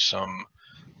to do some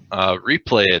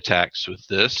replay attacks with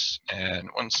this. And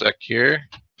one sec here.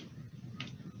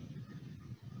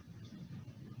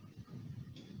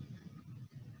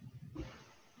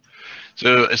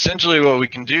 So essentially what we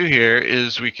can do here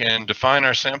is we can define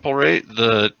our sample rate.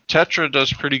 The Tetra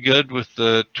does pretty good with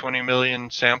the 20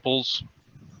 million samples.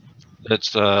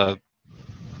 That's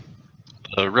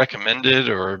recommended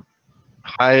or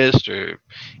highest or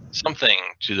something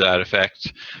to that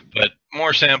effect. But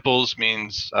more samples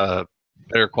means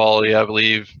better quality, I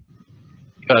believe.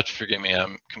 You have to forgive me,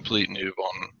 I'm a complete noob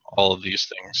on all of these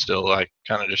things still. I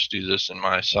kind of just do this in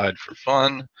my side for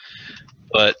fun.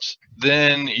 But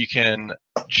then you can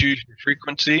choose your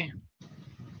frequency.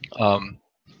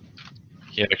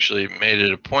 He actually made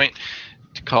it a point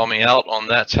to call me out on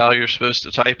that's how you're supposed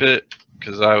to type it,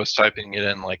 because I was typing it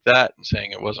in like that and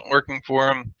saying it wasn't working for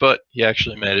him, but he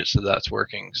actually made it so that's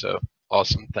working. So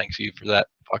awesome. Thanks you for that,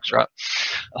 Foxtrot.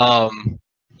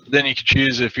 Then you can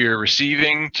choose if you're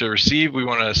receiving to receive. We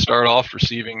want to start off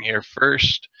receiving here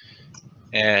first.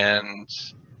 And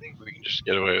I think we can just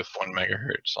get away with 1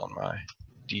 megahertz on my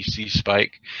DC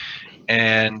spike.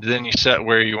 And then you set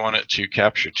where you want it to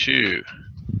capture to.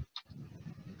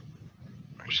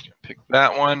 I'm just going to pick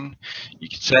that one. You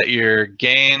can set your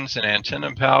gains and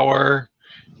antenna power.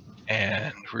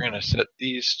 And we're going to set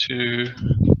these two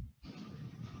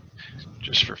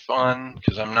just for fun,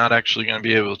 because I'm not actually going to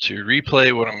be able to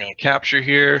replay what I'm going to capture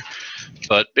here.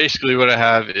 But basically what I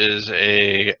have is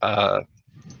a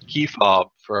key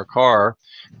fob for a car.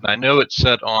 And I know it's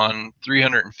set on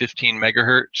 315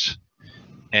 megahertz.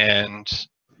 And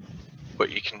what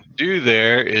you can do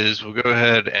there is we'll go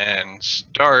ahead and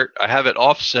start. I have it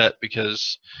offset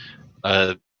because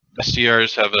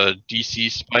SDRs have a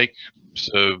DC spike,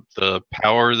 so the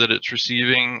power that it's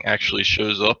receiving actually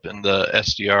shows up in the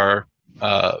SDR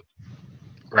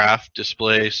graph,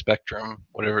 display, spectrum,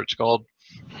 whatever it's called.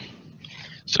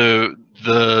 So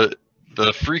the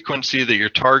frequency that you're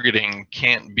targeting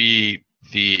can't be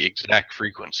the exact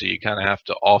frequency. You kind of have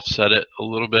to offset it a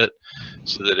little bit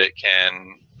so that it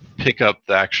can pick up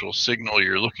the actual signal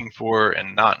you're looking for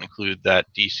and not include that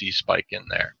DC spike in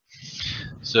there.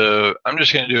 So I'm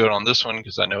just going to do it on this one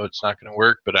because I know it's not going to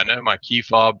work, but I know my key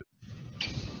fob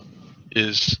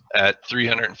is at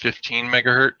 315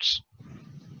 megahertz.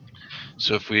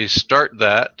 So if we start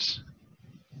that,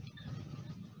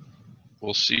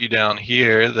 we'll see down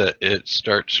here that it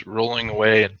starts rolling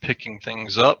away and picking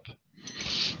things up.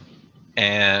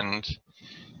 And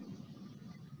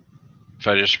if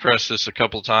I just press this a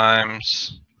couple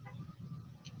times,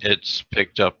 it's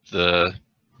picked up the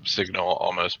signal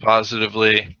almost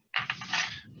positively.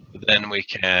 Then we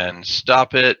can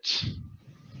stop it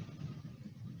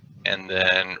and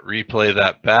then replay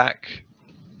that back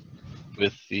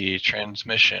with the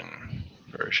transmission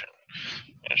version.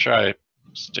 I'm going to try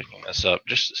sticking this up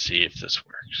just to see if this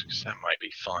works, because that might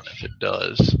be fun if it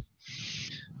does.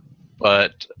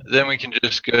 But then we can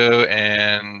just go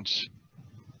and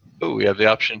we have the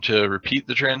option to repeat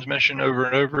the transmission over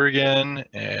and over again,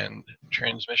 and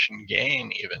transmission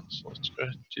gain even. So let's go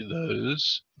ahead and do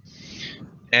those.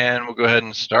 And we'll go ahead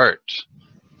and start.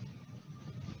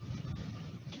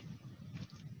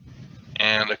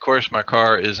 And of course my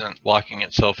car isn't locking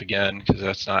itself again, because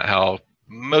that's not how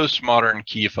most modern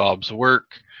key fobs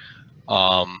work.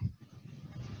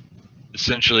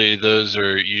 Essentially those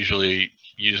are usually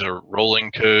use a rolling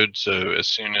code, so as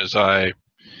soon as I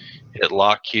hit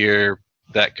lock here,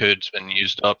 that code's been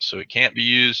used up, so it can't be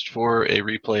used for a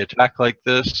replay attack like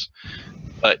this.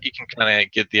 But you can kind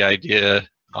of get the idea.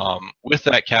 With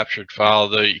that captured file,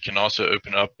 though, you can also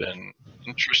open up an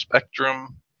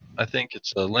introspectrum. I think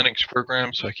it's a Linux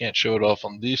program, so I can't show it off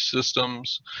on these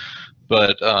systems.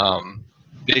 But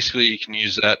basically, you can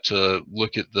use that to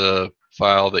look at the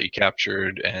file that you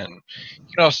captured, and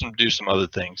you can also do some other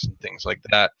things and things like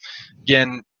that.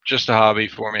 Again, just a hobby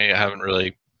for me. I haven't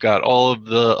really got all of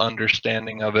the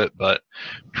understanding of it, but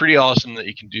pretty awesome that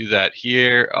you can do that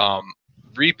here.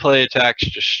 Replay attacks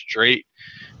just straight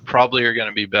probably are going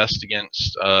to be best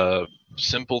against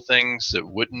simple things that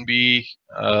wouldn't be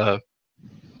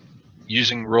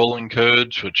using rolling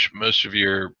codes, which most of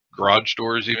your garage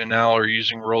doors even now are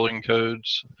using rolling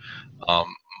codes.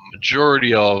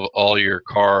 Majority of all your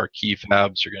car key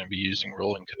fabs are going to be using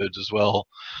rolling codes as well.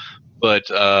 But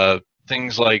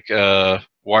things like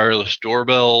wireless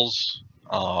doorbells,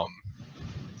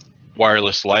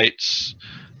 wireless lights.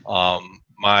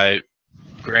 My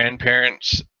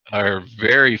grandparents are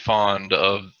very fond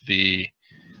of the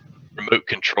remote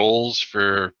controls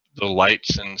for the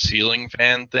lights and ceiling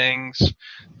fan things.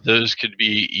 Those could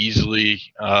be easily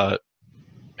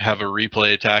have a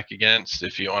replay attack against.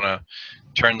 If you want to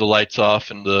turn the lights off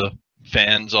and the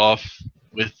fans off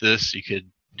with this, you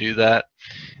could do that.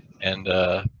 And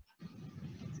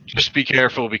just be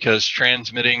careful, because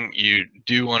transmitting, you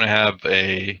do want to have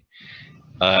a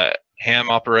ham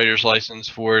operator's license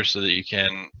for, so that you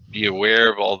can be aware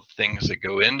of all the things that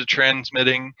go into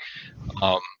transmitting.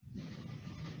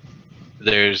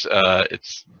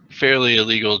 It's fairly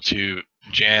illegal to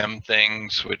jam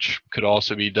things, which could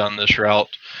also be done this route,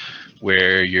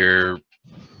 where you're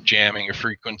jamming a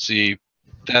frequency.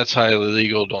 That's highly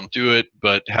illegal, don't do it.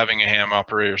 But having a ham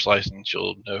operator's license,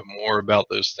 you'll know more about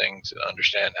those things and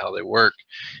understand how they work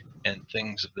and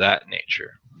things of that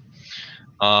nature.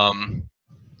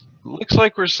 Looks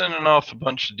like we're sending off a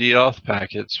bunch of deauth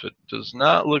packets, but does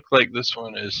not look like this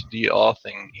one is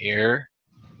deauthing here.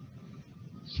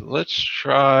 So let's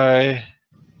try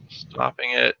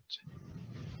stopping it.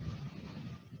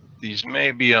 These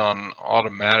may be on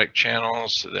automatic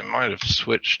channels, so they might have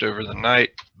switched over the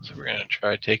night. So we're going to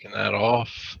try taking that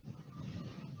off.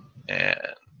 And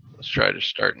let's try just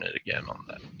starting it again on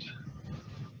that.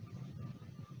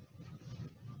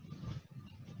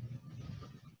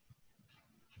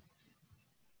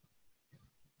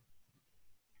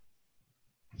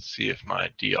 Let's see if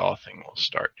my deauthing will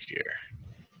start here.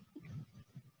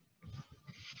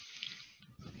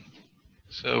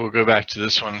 So we'll go back to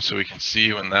this one so we can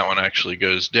see when that one actually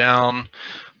goes down.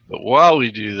 But while we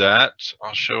do that,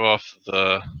 I'll show off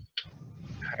the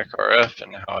HackRF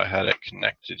and how I had it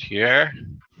connected here.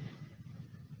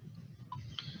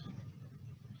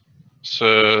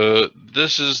 So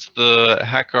this is the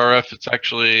HackRF. It's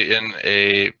actually in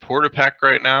a PortaPack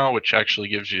right now, which actually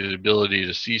gives you the ability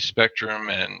to see spectrum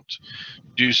and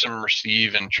do some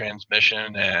receive and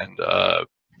transmission and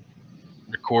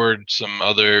record some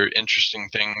other interesting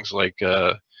things like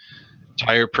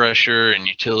tire pressure and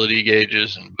utility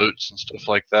gauges and boats and stuff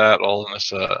like that, all in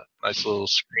this nice little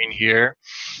screen here.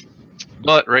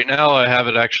 But right now I have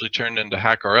it actually turned into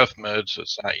HackRF mode, so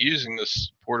it's not using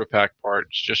this PortaPack part,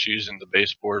 it's just using the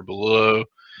baseboard below,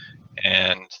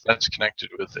 and that's connected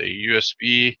with a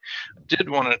USB. I did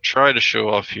want to try to show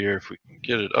off here, if we can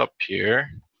get it up here,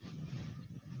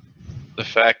 the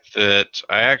fact that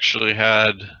I actually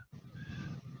had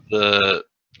the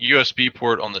USB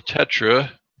port on the Tetra,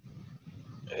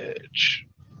 which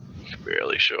you can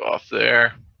barely show off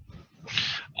there,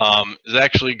 is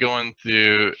actually going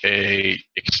through a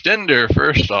extender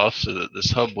first off so that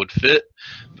this hub would fit,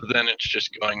 but then it's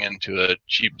just going into a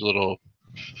cheap little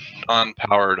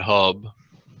non-powered hub.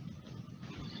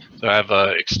 So I have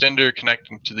an extender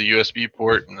connecting to the USB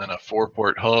port and then a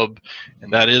 4-port hub,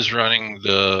 and that is running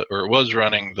the, or it was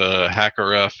running the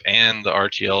HackRF and the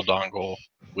RTL dongle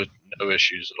with no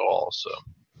issues at all. So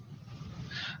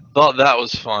thought that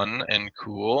was fun and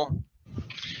cool.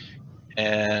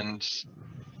 And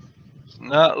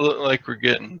not look like we're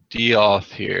getting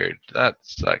Deauth here. That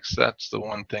sucks. That's the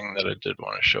one thing that I did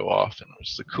want to show off and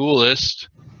was the coolest.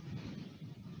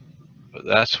 But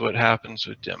that's what happens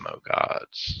with demo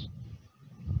gods.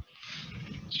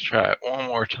 Let's try it one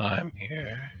more time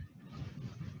here.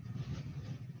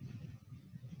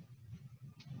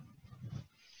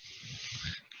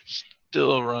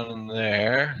 Still running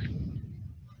there.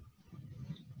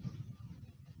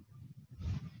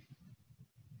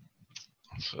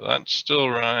 So that's still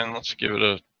running. Let's give it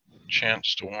a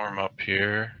chance to warm up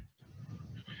here.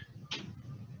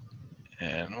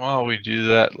 And while we do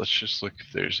that, let's just look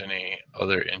if there's any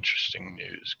other interesting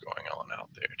news going on out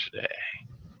there today.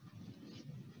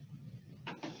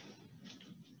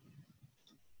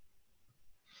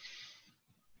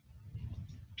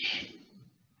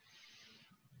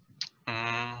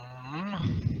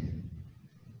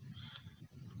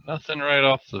 Nothing right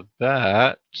off the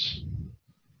bat.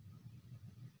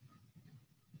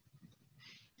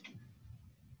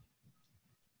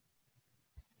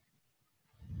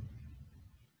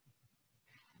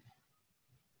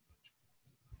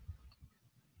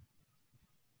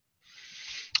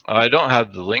 I don't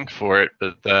have the link for it,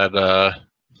 but that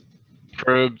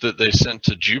probe that they sent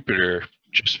to Jupiter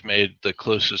just made the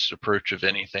closest approach of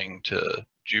anything to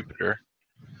Jupiter.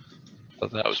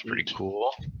 Thought that was pretty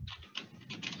cool.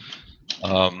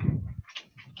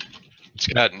 It's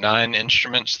got 9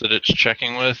 instruments that it's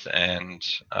checking with, and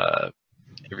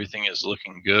everything is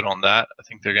looking good on that. I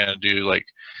think they're going to do like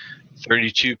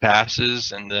 32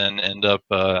 passes and then end up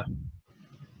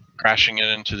crashing it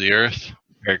into the Earth,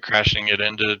 or crashing it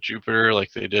into Jupiter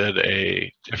like they did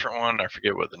a different one. I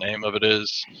forget what the name of it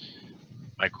is.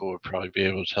 Michael would probably be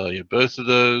able to tell you both of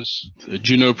those. The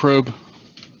Juno Probe.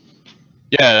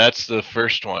 Yeah, that's the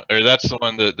first one, or that's the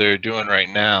one that they're doing right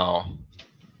now.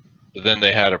 But then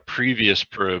they had a previous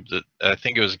probe that I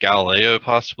think it was Galileo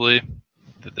possibly,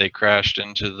 that they crashed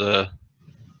into the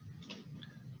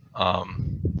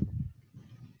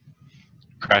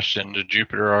crashed into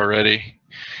Jupiter already,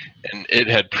 and it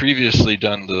had previously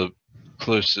done the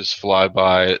closest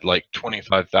flyby at like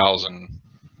 25,000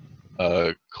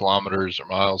 kilometers or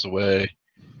miles away.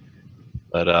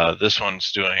 But this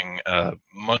one's doing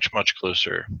much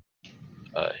closer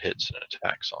hits and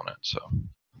attacks on it. So,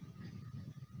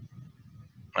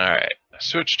 all right, I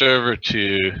switched over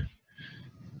to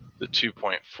the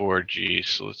 2.4G.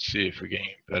 So let's see if we're getting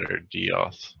better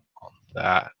Deauth on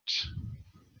that.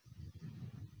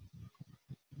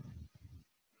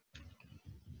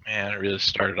 Man, I really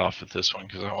started off with this one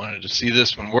because I wanted to see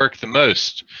this one work the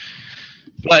most.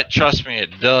 But trust me,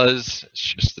 it does.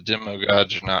 It's just the demo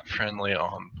gods are not friendly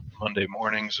on Monday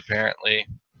mornings, apparently.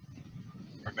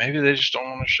 Or maybe they just don't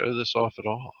want to show this off at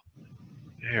all.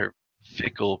 They're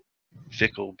fickle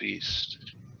beast.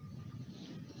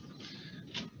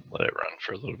 Let it run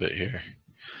for a little bit here.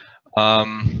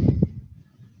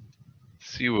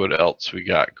 See what else we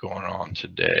got going on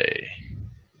today.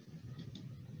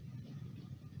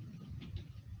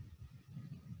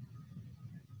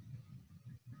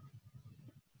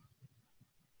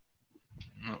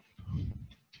 Nope.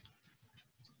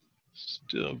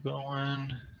 Still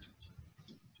going.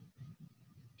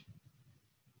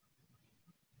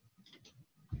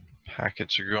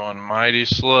 Packets are going mighty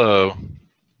slow.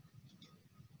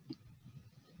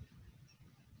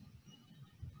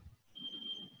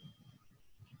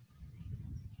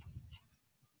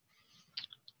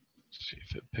 See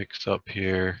if it picks up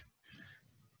here.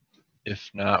 If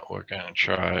not, we're going to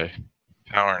try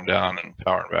powering down and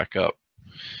powering back up,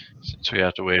 since we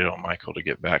have to wait on Michael to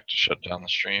get back to shut down the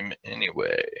stream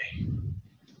anyway.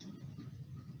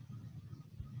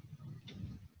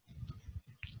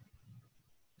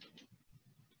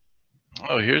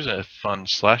 Oh, here's a fun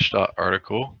Slashdot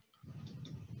article.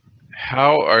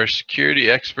 How are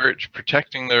security experts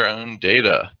protecting their own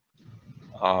data?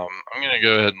 I'm going to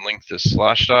go ahead and link this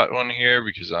Slashdot one here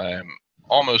because I am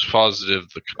almost positive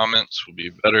the comments will be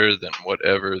better than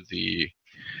whatever the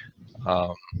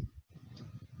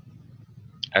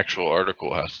actual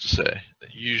article has to say.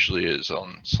 It usually is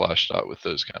on Slashdot with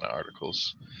those kind of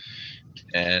articles.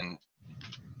 And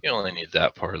you only need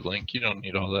that part of the link. You don't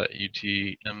need all that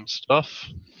UTM stuff.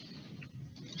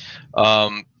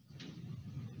 The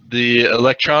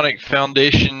Electronic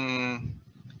Freedom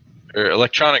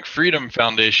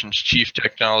Foundation's chief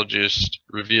technologist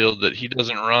revealed that he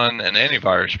doesn't run an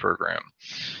antivirus program,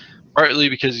 partly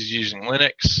because he's using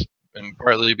Linux and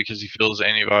partly because he feels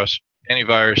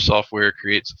antivirus software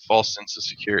creates a false sense of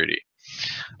security.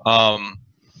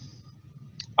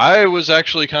 I was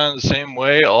actually kind of the same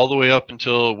way all the way up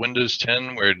until Windows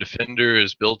 10, where Defender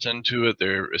is built into it.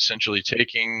 They're essentially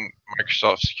taking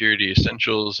Microsoft Security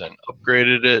Essentials and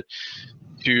upgraded it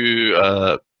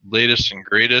to latest and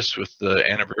greatest with the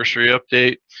anniversary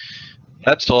update.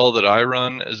 That's all that I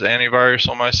run as antivirus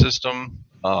on my system.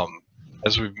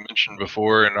 As we've mentioned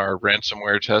before in our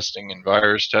ransomware testing and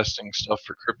virus testing stuff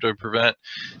for Crypto Prevent,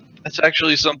 that's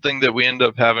actually something that we end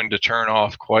up having to turn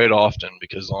off quite often,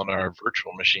 because on our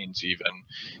virtual machines even,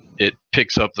 it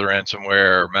picks up the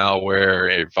ransomware or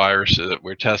malware or viruses that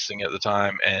we're testing at the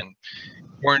time and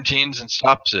quarantines and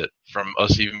stops it from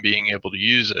us even being able to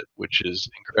use it, which is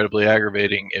incredibly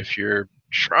aggravating if you're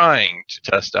trying to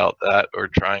test out that or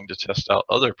trying to test out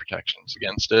other protections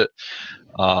against it.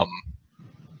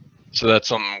 So that's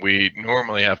something we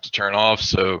normally have to turn off.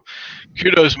 So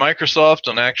kudos Microsoft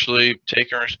on actually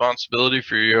taking responsibility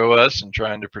for your OS and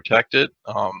trying to protect it.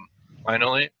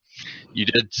 Finally, you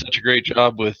did such a great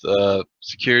job with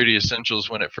Security Essentials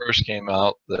when it first came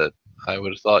out that I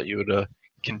would have thought you would have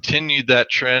continued that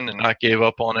trend and not gave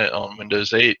up on it on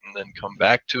Windows 8 and then come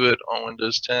back to it on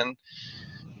Windows 10.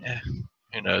 Yeah,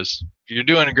 who knows? You're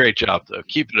doing a great job though.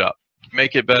 Keep it up.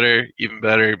 Make it better, even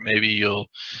better. Maybe you'll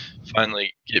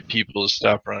finally get people to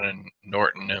stop running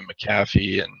Norton and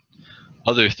McAfee and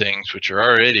other things, which are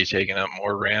already taking up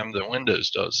more RAM than Windows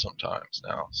does sometimes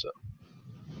now. So,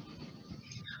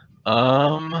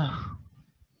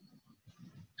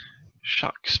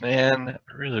 shucks, man. I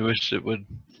really wish it would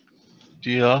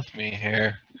Deauth me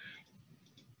here.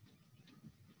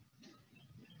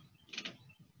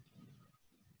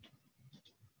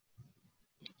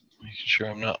 Making sure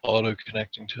I'm not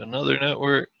auto-connecting to another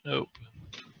network. Nope.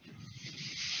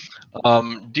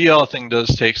 Deauthing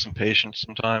does take some patience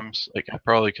sometimes. Like, I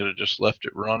probably could have just left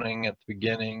it running at the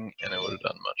beginning and it would have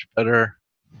done much better.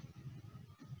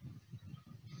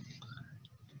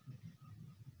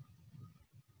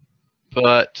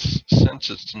 But since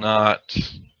it's not,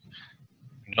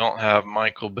 we don't have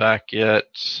Michael back yet.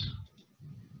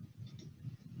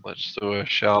 Let's throw a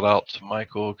shout out to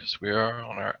Michael because we are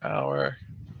on our hour.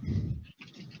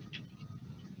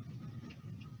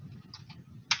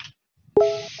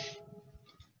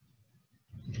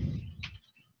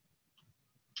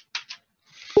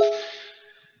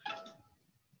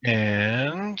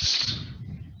 And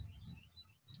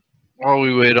while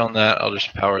we wait on that, I'll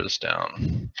just power this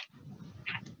down.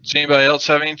 Does anybody else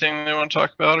have anything they want to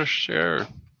talk about or share? Or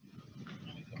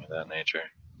anything of that nature?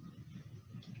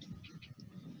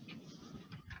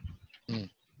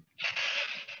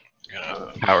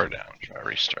 Gonna power down, try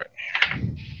restarting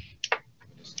here.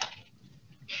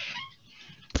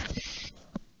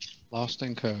 Lost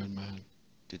in code, man.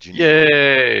 Did you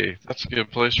Yay! That's a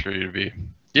good place for you to be.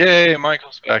 Yay!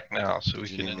 Michael's back now, so we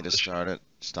Did you can need me to start it?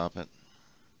 Stop it?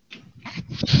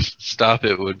 Stop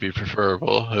it would be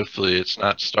preferable. Hopefully, it's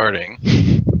not starting.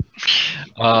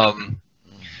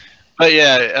 But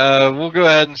yeah, we'll go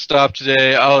ahead and stop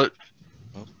today. I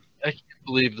can't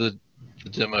believe the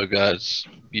demo guys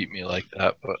beat me like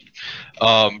that, but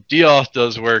Deauth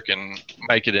does work, and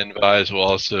Mike at Invise will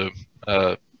also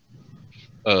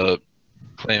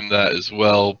claim that as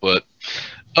well. But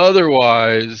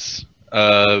otherwise,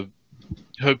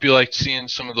 hope you liked seeing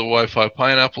some of the Wi-Fi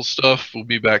Pineapple stuff. We'll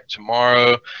be back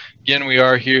tomorrow. Again, we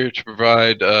are here to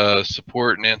provide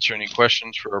support and answer any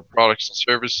questions for our products and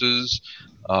services.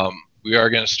 We are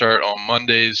going to start on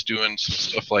Mondays doing some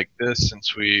stuff like this,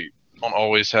 since we don't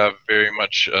always have very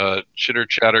much chitter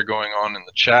chatter going on in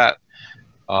the chat.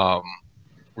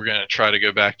 We're going to try to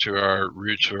go back to our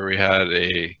roots where we had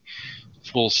a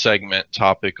full segment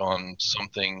topic on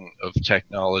something of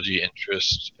technology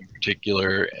interest in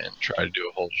particular, and try to do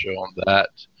a whole show on that.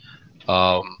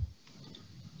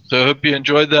 So I hope you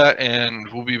enjoyed that, and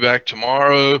we'll be back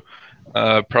tomorrow,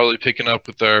 probably picking up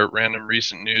with our random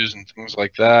recent news and things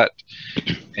like that.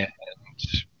 And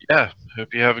yeah,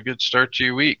 hope you have a good start to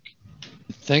your week.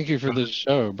 Thank you for the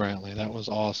show, Brantley. That was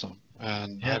awesome.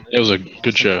 And Yeah, It was a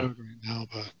good show. Right now,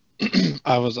 but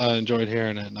I enjoyed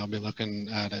hearing it, and I'll be looking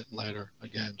at it later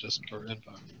again just for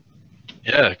info.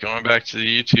 Yeah, going back to the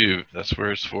YouTube, that's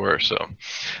where it's for. So,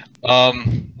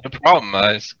 no problem.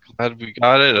 I'm glad we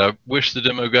got it. I wish the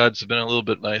demo guides had been a little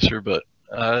bit nicer, but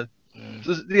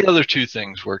the other two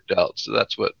things worked out. So that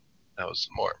was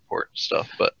the more important stuff.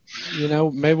 But You know,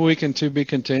 maybe we can to be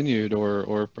continued,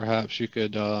 or perhaps you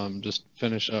could just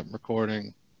finish up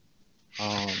recording.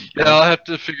 yeah, I'll have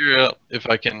to figure out if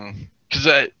I can,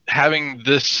 because having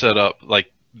this set up,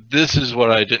 like this is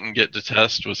what I didn't get to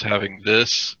test, was having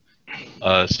this.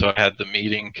 So I had the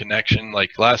meeting connection.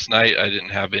 Like last night, I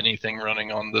didn't have anything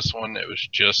running on this one. It was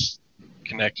just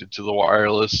connected to the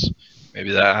wireless.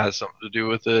 Maybe that has something to do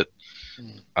with it.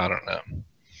 I don't know.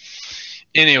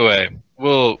 Anyway,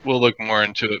 we'll look more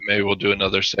into it. Maybe we'll do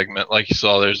another segment. Like you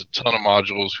saw, there's a ton of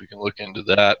modules. We can look into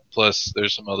that. Plus,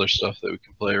 there's some other stuff that we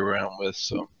can play around with.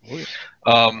 So,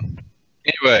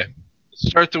 anyway,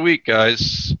 start the week,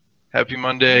 guys. Happy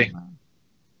Monday.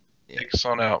 Yeah. Take us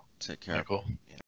on out, Take care. Michael.